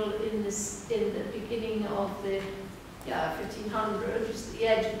Cathedral in the beginning of the 1500s, just at the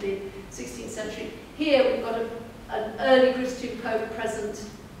edge of the 16th century. Here we've got an early Christian pope present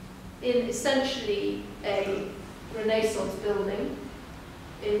in essentially a Renaissance building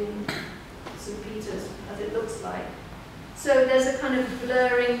in St. Peter's, as it looks like. So there's a kind of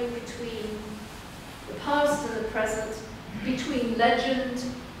blurring between the past and the present, between legend,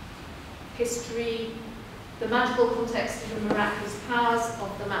 history, the magical context of the miraculous powers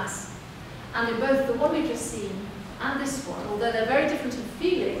of the Mass. And in both the one we've just seen and this one, although they're very different in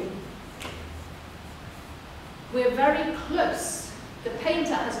feeling, we're very close. The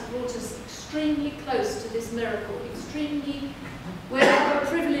painter has brought us extremely close to this miracle, we're at a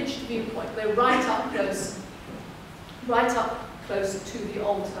privileged viewpoint. We're right up close to the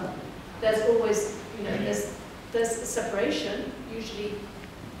altar. There's always, there's a separation. Usually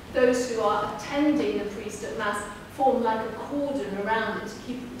those who are attending the priest at Mass form like a cordon around it to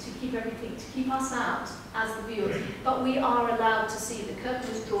keep everything, to keep us out as the viewers. But we are allowed to see. The curtain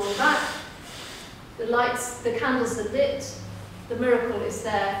is drawn back, the lights, the candles are lit, the miracle is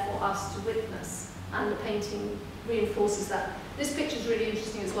there for us to witness, and the painting reinforces that. This picture is really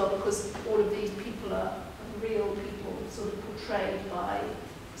interesting as well because all of these people are real people, sort of portrayed by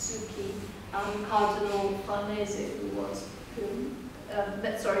Succhi, Cardinal Farnese,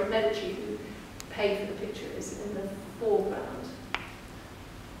 Medici, who paid for the picture, is in the foreground.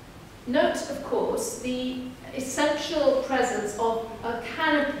 Note, of course, the essential presence of a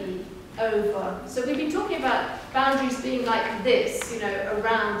canopy over. So we've been talking about boundaries being like this,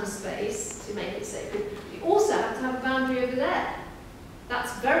 around the space to make it sacred. We also have to have a boundary over there.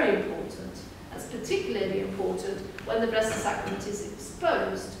 That's very important. That's particularly important when the Blessed Sacrament is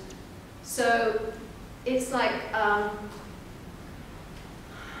exposed. So it's like, I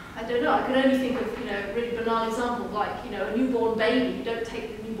don't know, I can only think of, a really banal example, like, a newborn baby. You don't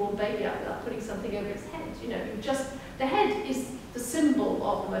take the newborn baby out without putting something over its head. The head is the symbol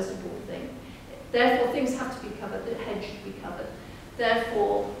of the most important thing. Therefore, things have to be covered, the head should be covered.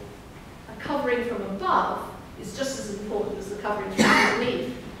 Therefore, a covering from above is just as important as the covering from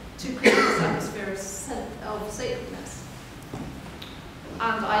underneath to create this atmosphere of sacredness.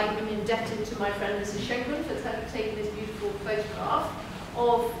 And I am indebted to my friend Mrs. Shenkin for taking this beautiful photograph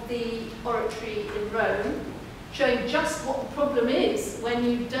of the Oratory in Rome, showing just what the problem is when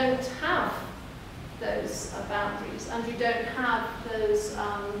you don't have those boundaries, and you don't have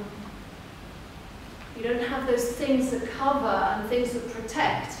those things that cover and things that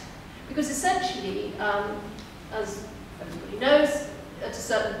protect. Because essentially, as everybody knows, at a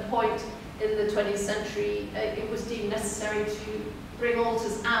certain point in the 20th century, it was deemed necessary to bring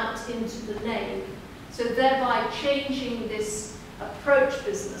altars out into the nave. So thereby changing this approach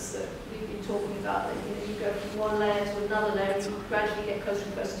business that we've been talking about, that you go from one layer to another layer and you gradually get closer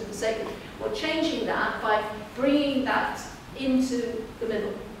and closer to the sacred. Well, changing that by bringing that into the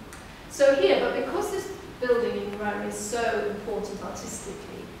middle. So here, but because this building in Rome is so important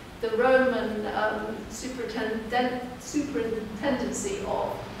artistically, the Roman superintendency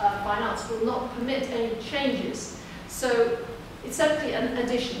of fine arts will not permit any changes. So it's simply an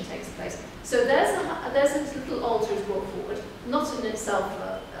addition takes place. So there's this little altar is brought forward, not in itself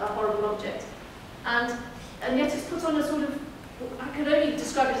a horrible object, and yet it's put on a sort of, I could only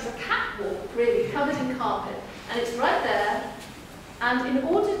describe it as a catwalk, really, covered in carpet, and it's right there. And in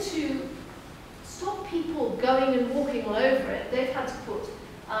order to stop people going and walking all over it, they've had to put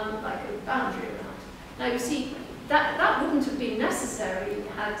like a boundary around. Now you see, that wouldn't have been necessary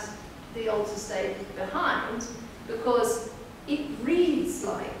had the altar stayed behind, because it reads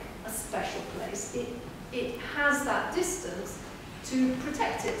like a special place. It has that distance, to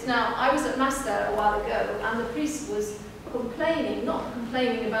protect it. Now, I was at Mass there a while ago, and the priest was complaining, not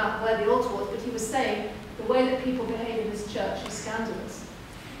complaining about where the altar was, but he was saying the way that people behave in this church is scandalous.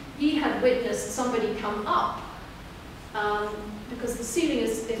 He had witnessed somebody come up, because the ceiling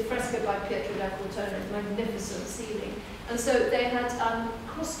is frescoed by Pietro da Cortona, a magnificent ceiling. And so they had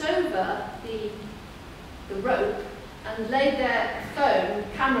crossed over the rope and laid their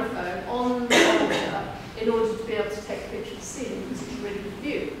camera phone on the altar in order to be able to take a picture of the ceiling, because it's a really good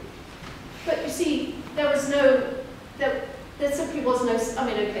view. But you see, there simply was no, I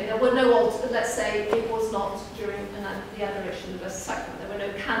mean, okay, there were no altars, let's say it was not during the adoration of the Blessed Sacrament. There were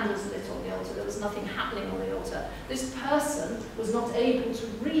no candles lit on the altar, there was nothing happening on the altar. This person was not able to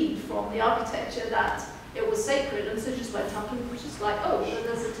read from the architecture that it was sacred, and so just went up and was just like, oh,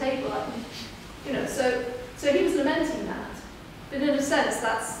 there's a table, you know, so he was lamenting that. But in a sense,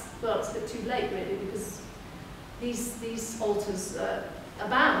 well, it's a bit too late really, because these altars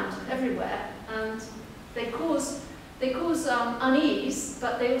abound everywhere, and they cause unease,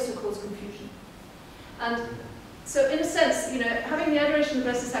 but they also cause confusion. And so in a sense, you know, having the adoration of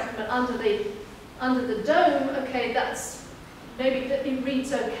the Blessed Sacrament under the dome, okay, that's maybe it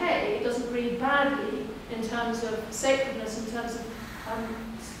reads okay, it doesn't read badly in terms of sacredness, in terms of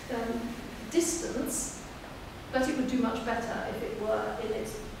distance, but it would do much better if it were in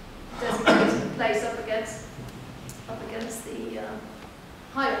its designated place up against the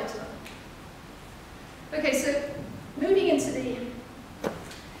high altar. Okay, so moving into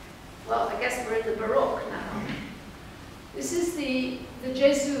well, I guess we're in the Baroque now. This is the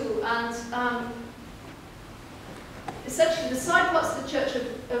Gesù, and essentially the side parts of the church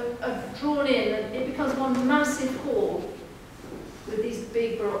are drawn in, and it becomes one massive hall with these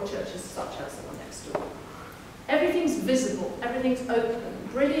big Baroque churches, such as the one next door. Everything's visible, everything's open,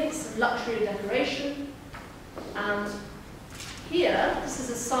 brilliance and luxury decoration. And here, this is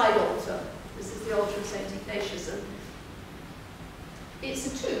a side altar. This is the altar of St. Ignatius, and it's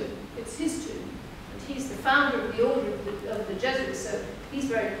a tomb. It's his tomb, and he's the founder of the order of the Jesuits, so he's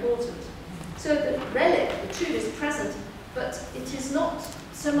very important. So the relic, the tomb, is present, but it is not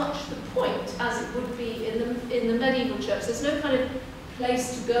so much the point as it would be in the medieval church. There's no kind of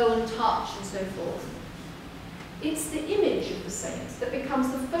place to go and touch and so forth. It's the image of the saints that becomes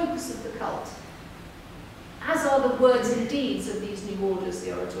the focus of the cult, as are the words and deeds of these new orders,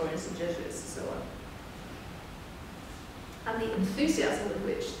 the Oratorians and Jesuits and so on. And the enthusiasm with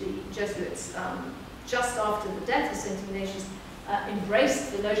which the Jesuits, just after the death of St. Ignatius,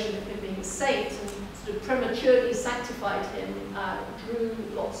 embraced the notion of him being a saint and sort of prematurely sanctified him, drew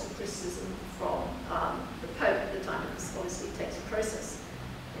lots of criticism from the Pope at the time, because obviously it takes a process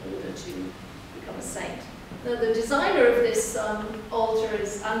in order to become a saint. Now, the designer of this altar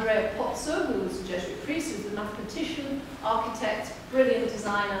is Andrea Pozzo, who was a Jesuit priest, who was a mathematician, architect, brilliant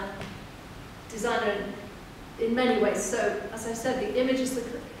designer in many ways. So, as I said, the image is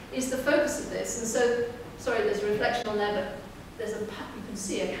the focus of this. And so, sorry, there's a reflection on there, but you can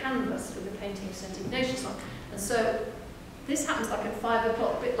see a canvas with a painting of St. Ignatius on. And so, this happens like at 5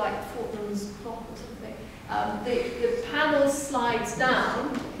 o'clock, a bit like Fortnum's clock or something. The panel slides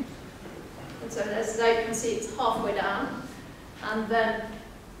down, and so as you can see, it's halfway down, and then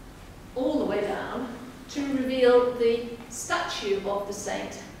all the way down to reveal the statue of the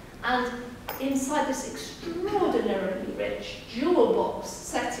saint. And inside this extraordinarily rich jewel box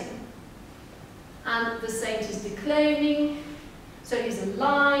setting, and the saint is declaiming, so he's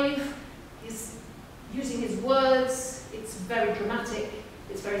alive, he's using his words, it's very dramatic,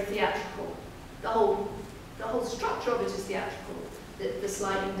 it's very theatrical. The whole structure of it is theatrical, the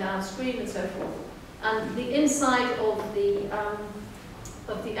sliding down screen and so forth. And the inside of the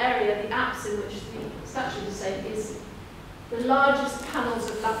area, the apse in which the statue of the saint is the largest panels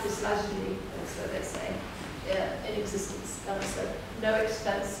of lapis lazuli, so they say, in existence. So no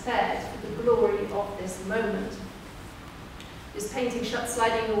expense spared for the glory of this moment. This painting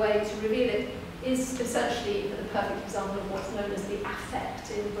sliding away to reveal it is essentially the perfect example of what's known as the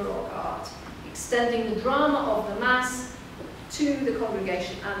affect in Baroque art, extending the drama of the Mass to the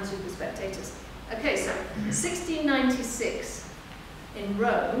congregation and to the spectators. Okay, so 1696 in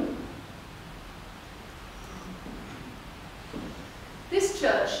Rome. This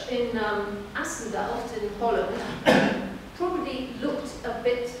church in Assendelft in Holland probably looked a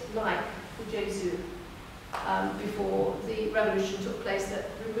bit like the Gesù before the revolution took place that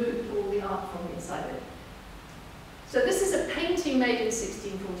removed all the art from the inside of it. So this is a painting made in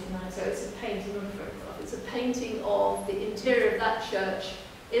 1649, so it's a painting, not a photograph, it's a painting of the interior of that church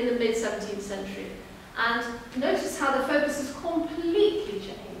in the mid-17th century. And notice how the focus has completely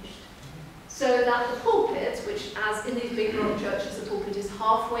changed. So that the pulpit, which as in these big Baroque churches, the pulpit is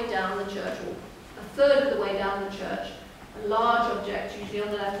halfway down the church, or a third of the way down the church, a large object, usually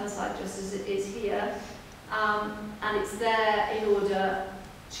on the left-hand side, just as it is here, and it's there in order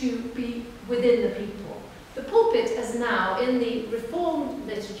to be within the people. The pulpit is now, in the Reformed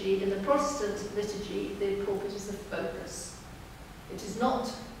liturgy, in the Protestant liturgy, the pulpit is the focus. It is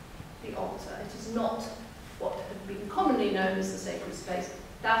not the altar. It is not what had been commonly known as the sacred space.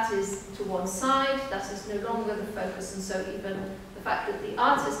 That is to one side. That is no longer the focus, and so even the fact that the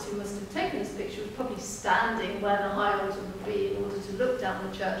artist who must have taken this picture was probably standing where the high altar would be in order to look down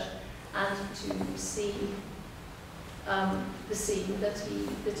the church and to see the scene that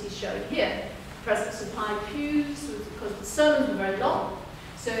he's showing here. Presence of high pews, because the sermons were very long,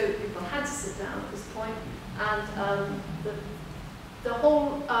 so people had to sit down at this point, and the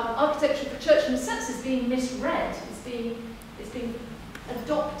whole architecture of the church, in a sense, is being misread. It's being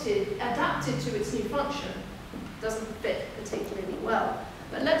adapted to its new function. It doesn't fit particularly well.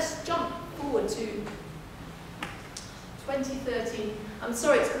 But let's jump forward to 2013. I'm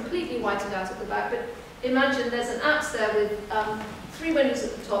sorry, it's completely whited out at the back, but imagine there's an apse there with 3 windows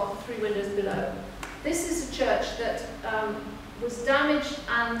at the top, 3 windows below. This is a church that was damaged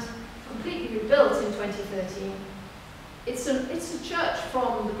and completely rebuilt in 2013. It's a church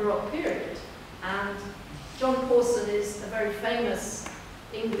from the Baroque period, and John Pawson is a very famous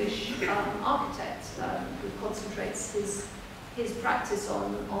English architect who concentrates his practice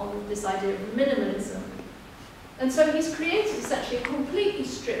on this idea of minimalism. And so he's created essentially a completely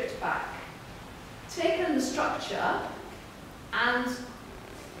stripped back, taken the structure and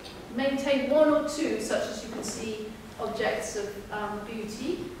maintained 1 or 2, such as you can see, objects of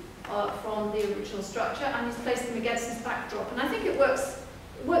beauty from the original structure, and he's placed them against this backdrop. And I think it works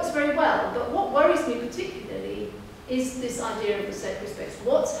very well, but what worries me particularly is this idea of the sacred space.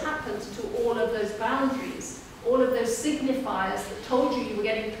 What's happened to all of those boundaries, all of those signifiers that told you were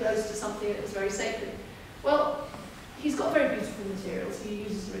getting close to something that was very sacred? Well, he's got very beautiful materials. He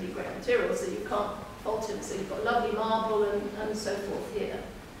uses really great materials, so you can't fault him. So you've got lovely marble and so forth here.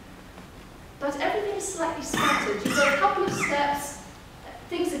 But everything is slightly scattered. You've got a couple of steps.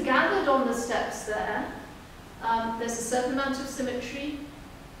 Things are gathered on the steps there. There's a certain amount of symmetry,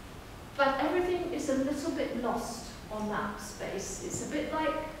 but everything is a little bit lost on that space. It's a bit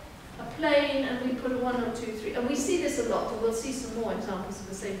like a plane, and we put 1 or 2, 3, and we see this a lot, and we'll see some more examples of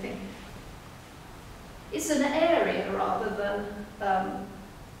the same thing. It's an area rather than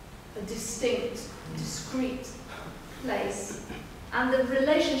a distinct, discrete place, and the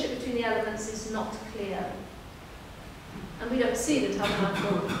relationship between the elements is not clear. And we don't see the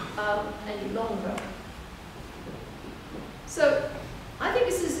tabernacle any longer. So I think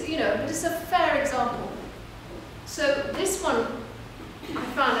this is, it's a fair example. So this one, I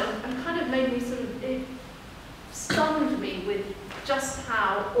found and kind of made me it stunned me with just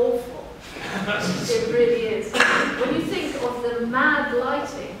how awful it really is. When you think of the mad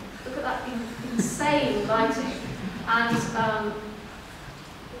lighting, look at that insane lighting, and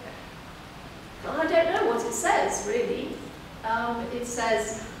I don't know what it says really. It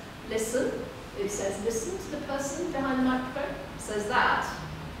says listen. It says listen to the person behind the microphone. It says that,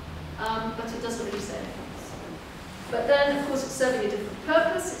 but it doesn't really say anything. But then, of course, it's serving a different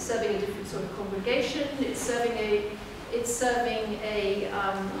purpose. It's serving a different sort of congregation. It's serving a completely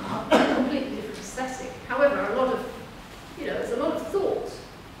different aesthetic. However, a lot of, there's a lot of thought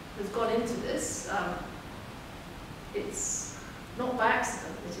has gone into this. It's not by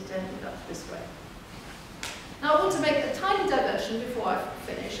accident that it ended up this way. Now, I want to make a tiny diversion before I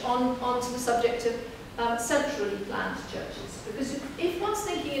finish onto the subject of centrally planned churches, because if one's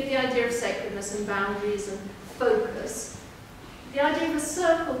thinking of the idea of sacredness and boundaries and focus, the idea of a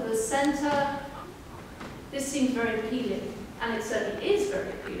circle, the centre, this seems very appealing, and it certainly is very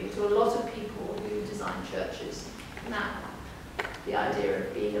appealing to a lot of people who design churches now. The idea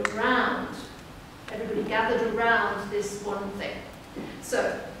of being around, everybody gathered around this one thing.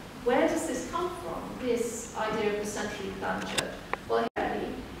 So, where does this come from, this idea of a centrally planned church? Well,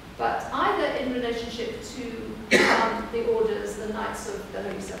 but either in relationship to the orders, the Knights of the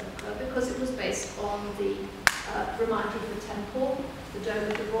Holy Sepulchre, because it was based on the reminder of the temple, the Dome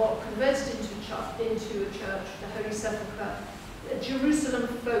of the Rock, converted into a church, the Holy Sepulchre, a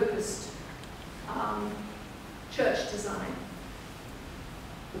Jerusalem-focused church design.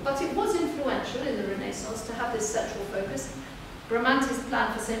 But it was influential in the Renaissance to have this central focus. Bramante's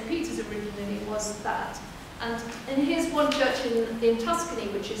plan for St. Peter's originally was that. And here's one church in Tuscany,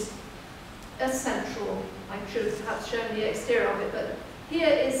 which is a central, I should have perhaps shown the exterior of it, but here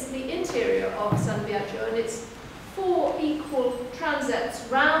is the interior of San Biagio, and it's 4 equal transepts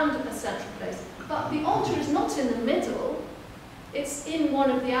round a central place, but the altar is not in the middle, it's in one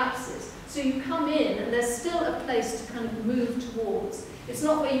of the apses. So you come in and there's still a place to kind of move towards. It's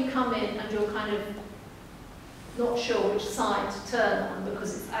not where you come in and you're kind of not sure which side to turn on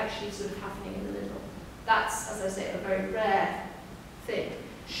because it's actually sort of happening in the middle. That's, as I say, a very rare thing.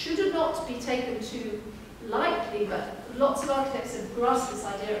 Should it not be taken too lightly, but lots of architects have grasped this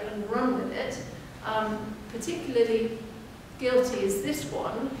idea and run with it. Particularly guilty is this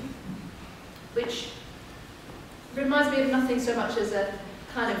one, which reminds me of nothing so much as a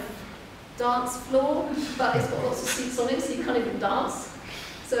kind of dance floor, but it's got lots of seats on it, so you can't even dance.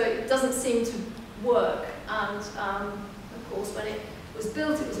 So it doesn't seem to work. And of course, when it was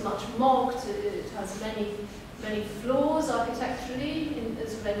built, it was much mocked. It has many flaws architecturally in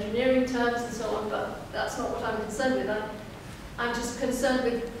sort of engineering terms and so on, but that's not what I'm concerned with. I'm just concerned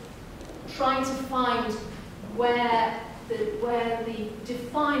with trying to find where the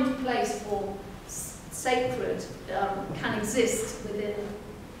defined place for sacred can exist within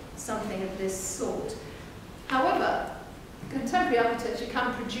something of this sort. However, contemporary architecture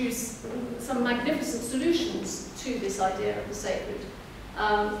can produce some magnificent solutions to this idea of the sacred.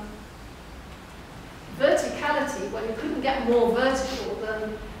 Verticality, well, you couldn't get more vertical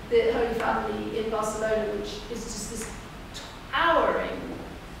than the Holy Family in Barcelona, which is just this towering,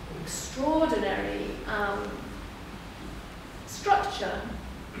 extraordinary structure.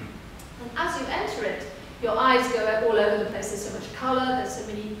 And as you enter it, your eyes go all over the place. There's so much colour, there's so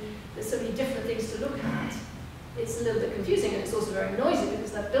many different things to look at. It's a little bit confusing, and it's also very noisy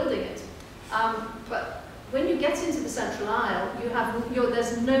because they're building it. But when you get into the central aisle,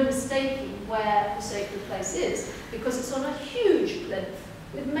 there's no mistaking where the sacred place is, because it's on a huge plinth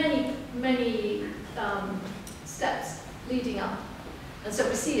with many steps leading up. And so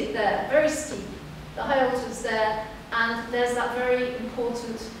we see it there, very steep. The high altar's there, and there's that very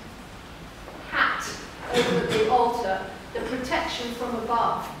important hat over the altar, the protection from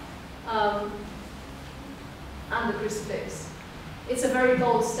above, and the crucifix. It's a very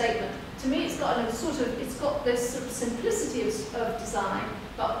bold statement. To me, it's got this sort of simplicity of design,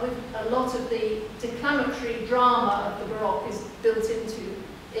 but with a lot of the declamatory drama of the Baroque is built into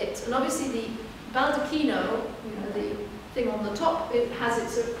it. And obviously the baldacchino, the thing on the top, it has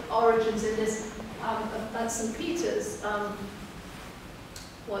its origins in this, at St. Peter's,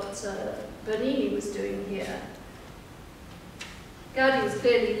 what Bernini was doing here. Gaudi was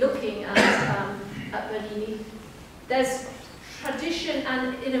clearly looking at Bernini. There's tradition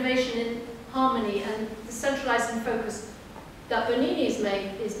and innovation in harmony, and the centralizing focus that Bernini is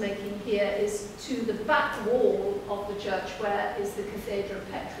making here is to the back wall of the church, where is the Cathedra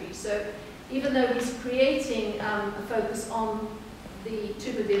of Petri. So even though he's creating a focus on the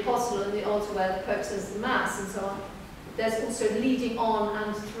tomb of the apostle and the altar where the Pope says the Mass and so on, there's also leading on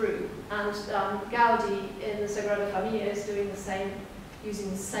and through. And Gaudi in the Sagrada Familia is doing the same, using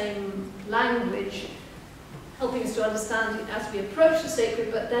the same language, helping us to understand it as we approach the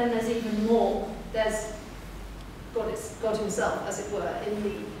sacred, but then there's even more. There's God himself, as it were, in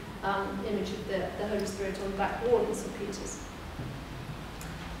the image of the Holy Spirit on the back wall in St. Peter's.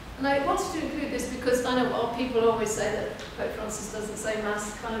 And I wanted to include this because I know people always say that Pope Francis doesn't say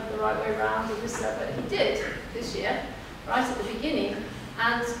Mass kind of the right way around, or this, but he did this year, right at the beginning.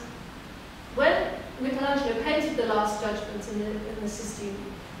 And when Michelangelo painted the Last Judgment in the Sistine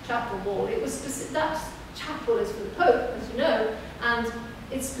Chapel wall, it was specific, that chapel is for the Pope, as you know, and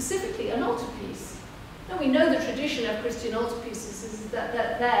it's specifically an altarpiece. Now we know the tradition of Christian altarpieces is that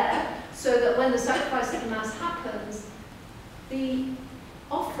they're there so that when the sacrifice of the Mass happens, the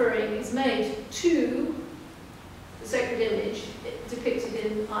offering is made to the sacred image depicted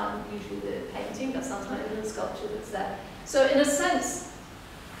in usually the painting, but sometimes in the sculpture that's there. So in a sense,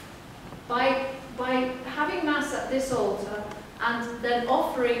 by having Mass at this altar and then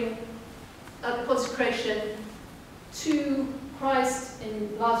offering the consecration to Christ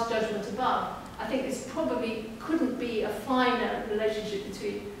in Last Judgment above, I think this probably couldn't be a finer relationship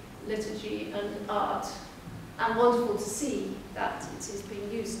between liturgy and art, and wonderful to see that it is being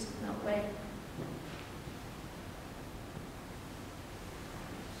used in that way.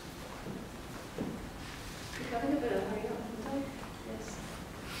 I think I better hurry up. Yes.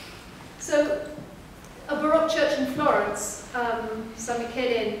 So, a Baroque church in Florence, San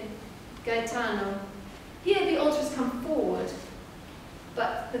Michele Gaetano. Here the altar has come forward,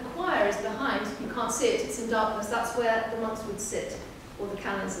 but the choir is behind. You can't see it, it's in darkness. That's where the monks would sit, or the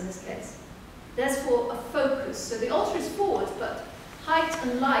canons in this case. There's for a focus. So the altar is forward, but height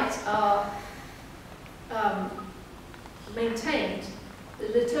and light are maintained. The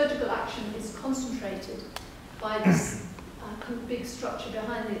liturgical action is concentrated. by this kind of big structure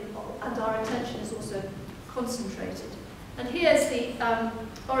behind it, and our attention is also concentrated. And here's the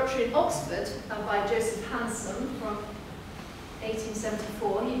Oratory in Oxford by Joseph Hanson from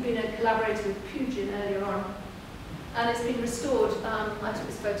 1874. He'd been a collaborator with Pugin earlier on, and it's been restored. I took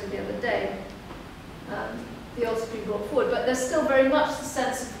this photo the other day. The altar's been brought forward, but there's still very much the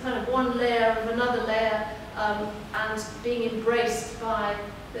sense of kind of one layer of another layer, and being embraced by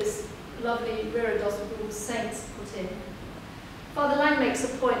this lovely reredos with all the saints put in. Father Lang makes a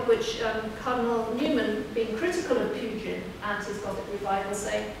point which Cardinal Newman, being critical of Pugin and his Gothic revival,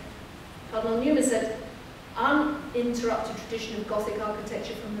 saying, Cardinal Newman said, uninterrupted tradition of Gothic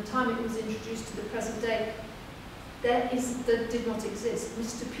architecture from the time it was introduced to the present day, that did not exist.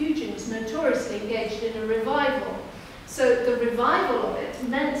 Mr. Pugin was notoriously engaged in a revival. So the revival of it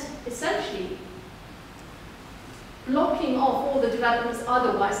meant essentially blocking off all the developments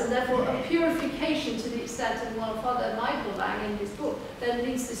otherwise, and therefore a purification to the extent, and well, Father Michael Lang in his book then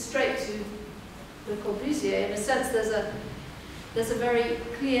leads this straight to Le Corbusier. In a sense, there's a very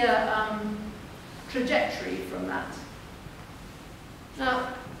clear trajectory from that.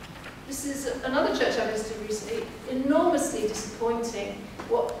 Now, this is another church I visited recently, enormously disappointing.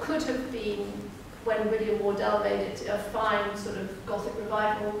 What could have been, when William Wardell made it, a fine sort of Gothic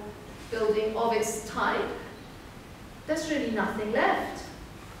revival building of its type. There's really nothing left.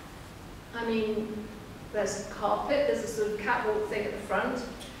 I mean, there's carpet, there's a sort of catwalk thing at the front,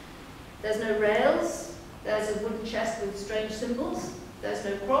 there's no rails, there's a wooden chest with strange symbols, there's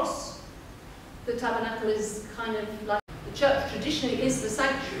no cross. The tabernacle is kind of like, the church traditionally is the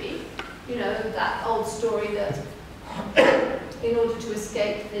sanctuary, you know, that old story that in order to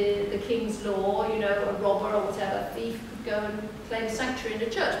escape the king's law, you know, a robber or whatever, thief could go and claim sanctuary in a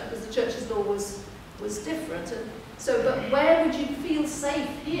church because the church's law was different. And so, but where would you feel safe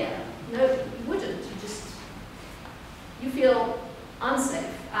here? No, you wouldn't. You feel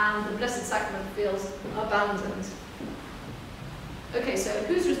unsafe, and the Blessed Sacrament feels abandoned. Okay, so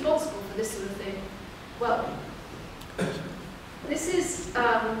who's responsible for this sort of thing? Well, this is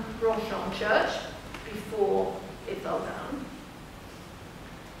Ronchamp Church before it fell down.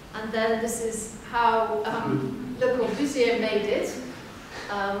 And then this is how Le Corbusier made it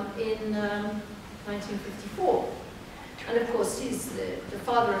in 1954. And of course, he's the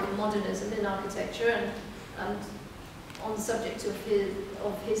father of modernism in architecture, and on the subject of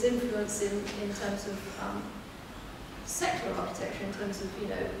his influence in terms of secular architecture, in terms of, you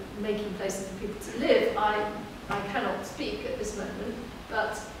know, making places for people to live, I cannot speak at this moment,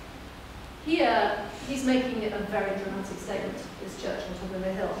 but here he's making a very dramatic statement, this church on top of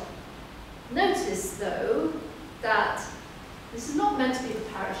a hill. Notice, though, that this is not meant to be the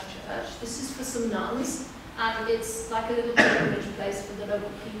parish church. This is for some nuns, and it's like a little pilgrimage place for the local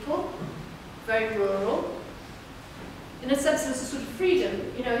people, very rural. In a sense, there's a sort of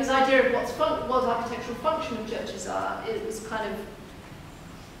freedom. You know, his idea of what architectural function of churches are, it was kind of,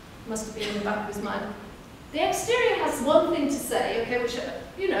 must have been in the back of his mind. The exterior has one thing to say, okay, which,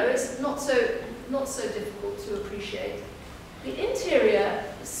 you know, is not so difficult to appreciate. The interior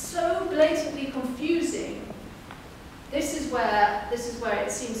is so blatantly confusing. This is where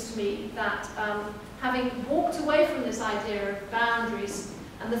it seems to me that having walked away from this idea of boundaries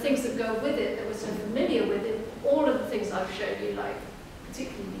and the things that go with it that we're so familiar with, all of the things I've shown you, like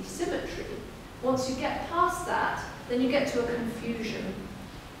particularly symmetry, once you get past that, then you get to a confusion.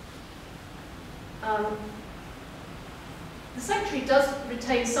 The sanctuary does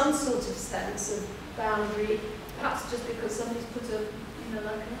retain some sort of sense of boundary, perhaps just because somebody's put a, you know,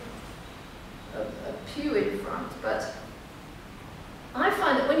 like a pew in front, but I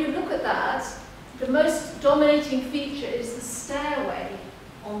find that when you look at that, the most dominating feature is the stairway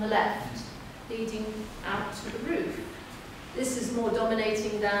on the left, leading out to the roof. This is more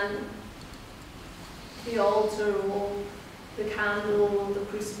dominating than the altar or the candle or the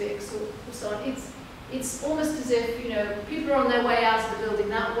crucifix or so on. It's almost as if, you know, people are on their way out of the building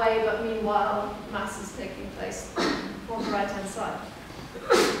that way, but meanwhile, Mass is taking place on the right-hand side.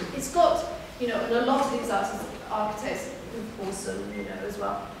 It's got, you know, and a lot of these architects are awesome, you know, as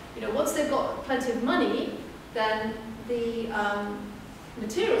well. You know, once they've got plenty of money, then the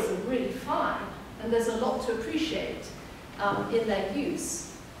materials are really fine, and there's a lot to appreciate in their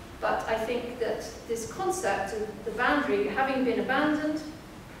use. But I think that this concept of the boundary having been abandoned.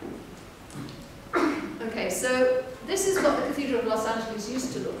 Okay, so this is what the Cathedral of Los Angeles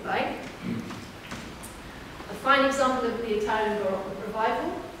used to look like. A fine example of the Italian Baroque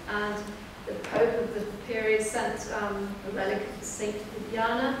revival, and the Pope of the period sent a relic of Saint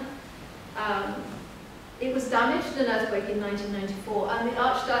Bibiana. It was damaged in an earthquake in 1994, and the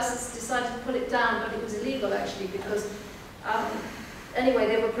Archdiocese decided to pull it down, but it was illegal actually because, anyway,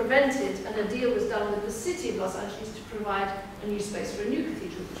 they were prevented, and a deal was done with the city of Los Angeles to provide a new space for a new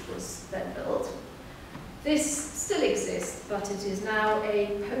cathedral, which was then built. This still exists, but it is now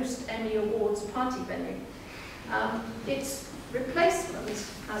a post-Emmy Awards party venue. Its replacement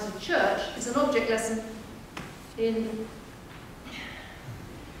as a church is an object lesson in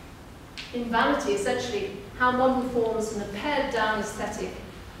vanity, essentially, how modern forms and a pared-down aesthetic,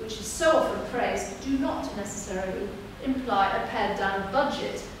 which is so often praised, do not necessarily imply a pared-down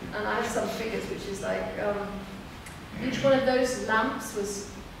budget. And I have some figures, which is like, each one of those lamps was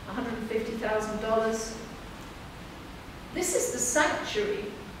 $150,000. This is the sanctuary.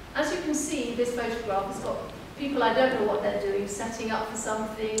 As you can see, this photograph has got people, I don't know what they're doing, setting up for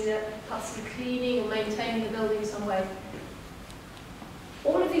something, they're possibly cleaning or maintaining the building in some way.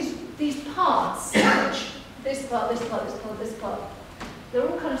 All of these parts, which this part, this part, this part, this part, they're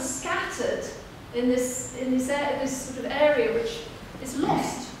all kind of scattered in this sort of area which is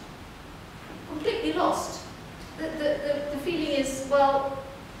lost, completely lost. The feeling is, well,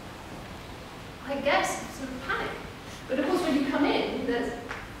 I guess sort of panic. But of course, when you come in, there's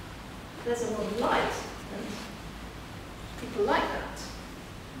a lot of light, and people like that.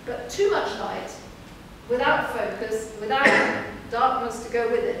 But too much light, without focus, without darkness to go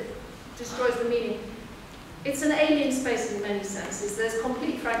with it, destroys the meaning. It's an alien space in many senses. There's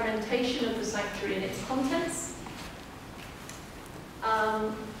complete fragmentation of the sanctuary and its contents.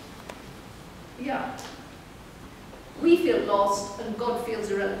 Yeah. We feel lost, and God feels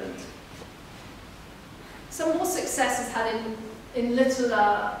irrelevant. Some more success is had in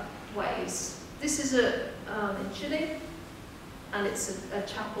littler ways. This is in Chile, and it's a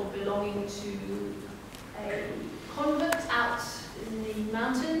chapel belonging to a convent out in the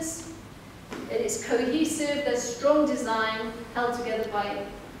mountains. It is cohesive, there's strong design held together by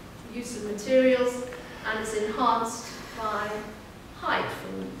use of materials, and it's enhanced by height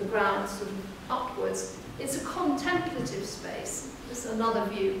from the ground sort of upwards. It's a contemplative space. There's another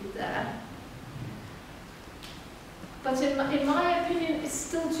view there. But in my opinion, it's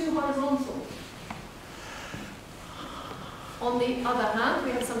still too horizontal. On the other hand,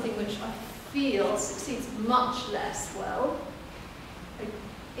 we have something which I feel succeeds much less well.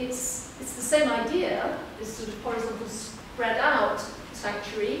 It's the same idea, this sort of horizontal spread out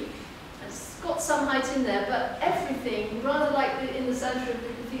sanctuary. It's got some height in there, but everything, rather like in the center of the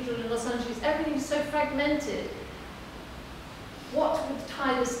cathedral in Los Angeles, everything is so fragmented. What would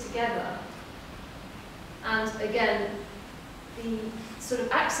tie this together? And again, the sort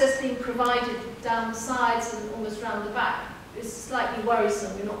of access being provided down the sides and almost round the back is slightly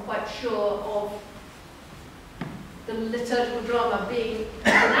worrisome. We're not quite sure of the liturgical drama being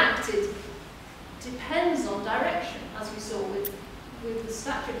enacted. Depends on direction, as we saw with the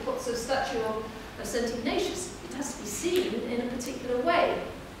statue. What's a statue of St. Ignatius? It has to be seen in a particular way.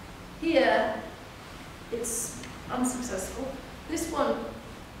 Here, it's unsuccessful. This one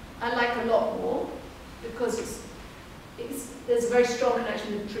I like a lot more, because there's a very strong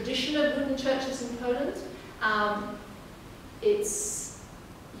connection with the tradition of wooden churches in Poland. It's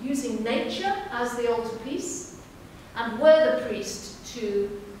using nature as the altarpiece, and were the priest to,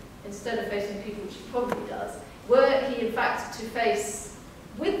 instead of facing people, which he probably does, were he in fact to face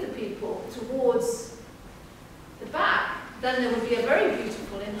with the people towards the back, then there would be a very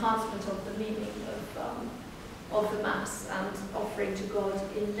beautiful enhancement of the meaning of the Mass and offering to God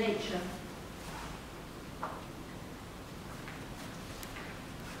in nature.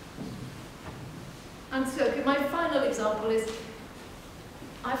 And so my final example is,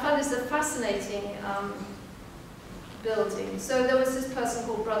 I find this a fascinating building. So there was this person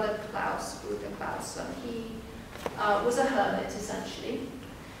called Brother Klaus, and he was a hermit, essentially.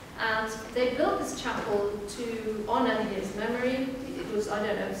 And they built this chapel to honor his memory. It was, I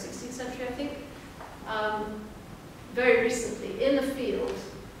don't know, 16th century, I think. Very recently, in the field,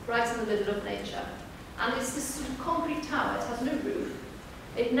 right in the middle of nature. And it's this sort of concrete tower. It has no roof.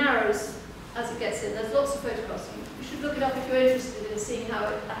 It narrows as it gets in. There's lots of photographs. You should look it up if you're interested in seeing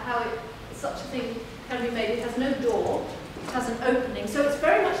how such a thing can be made. It has no door. It has an opening. So it's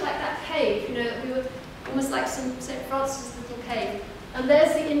very much like that cave. You know, we were almost like St. Francis' little cave. And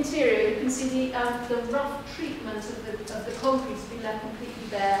there's the interior. You can see the rough treatment of the concrete has been left completely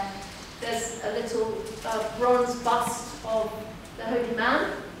bare. There's a little bronze bust of the Holy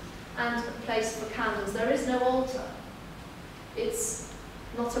Man and a place for candles. There is no altar. It's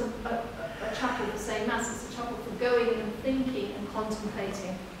not a chapel for saying Mass, it's a chapel for going and thinking and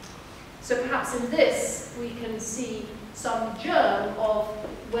contemplating. So perhaps in this we can see some germ of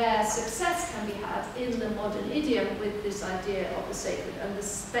where success can be had in the modern idiom with this idea of the sacred and the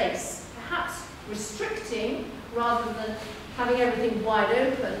space, perhaps restricting rather than having everything wide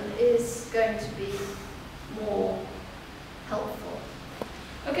open, is going to be more helpful.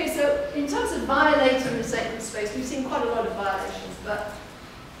 Okay, so in terms of violating the sacred space, we've seen quite a lot of violations, but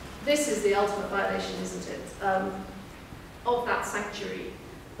this is the ultimate violation, isn't it, of that sanctuary,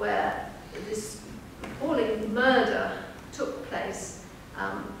 where this appalling murder took place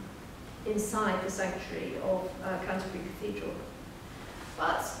inside the sanctuary of Canterbury Cathedral.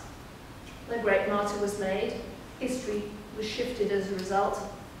 But the great martyr was made, history was shifted as a result,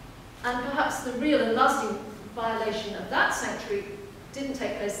 and perhaps the real and lasting violation of that sanctuary didn't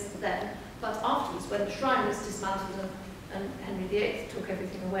take place then, but afterwards, when the shrine was dismantled and Henry VIII took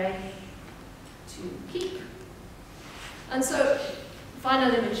everything away to keep. And so,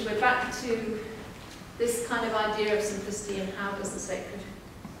 final image, we're back to this kind of idea of simplicity and how does the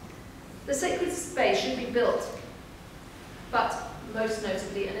sacred space should be built, but most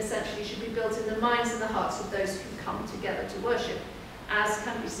notably and essentially should be built in the minds and the hearts of those who come together to worship, as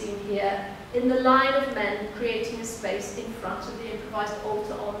can be seen here in the line of men creating a space in front of the improvised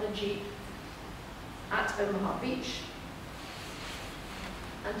altar on the Jeep at Omaha Beach.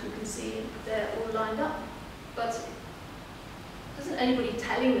 And you can see they're all lined up, but there isn't anybody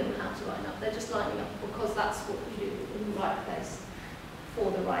telling them how to line up, they're just lining up because that's what we do in the right place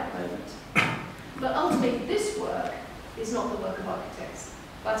for the right moment. But ultimately this work is not the work of architects,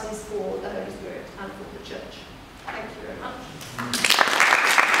 but is for the Holy Spirit and for the church. Thank you very much.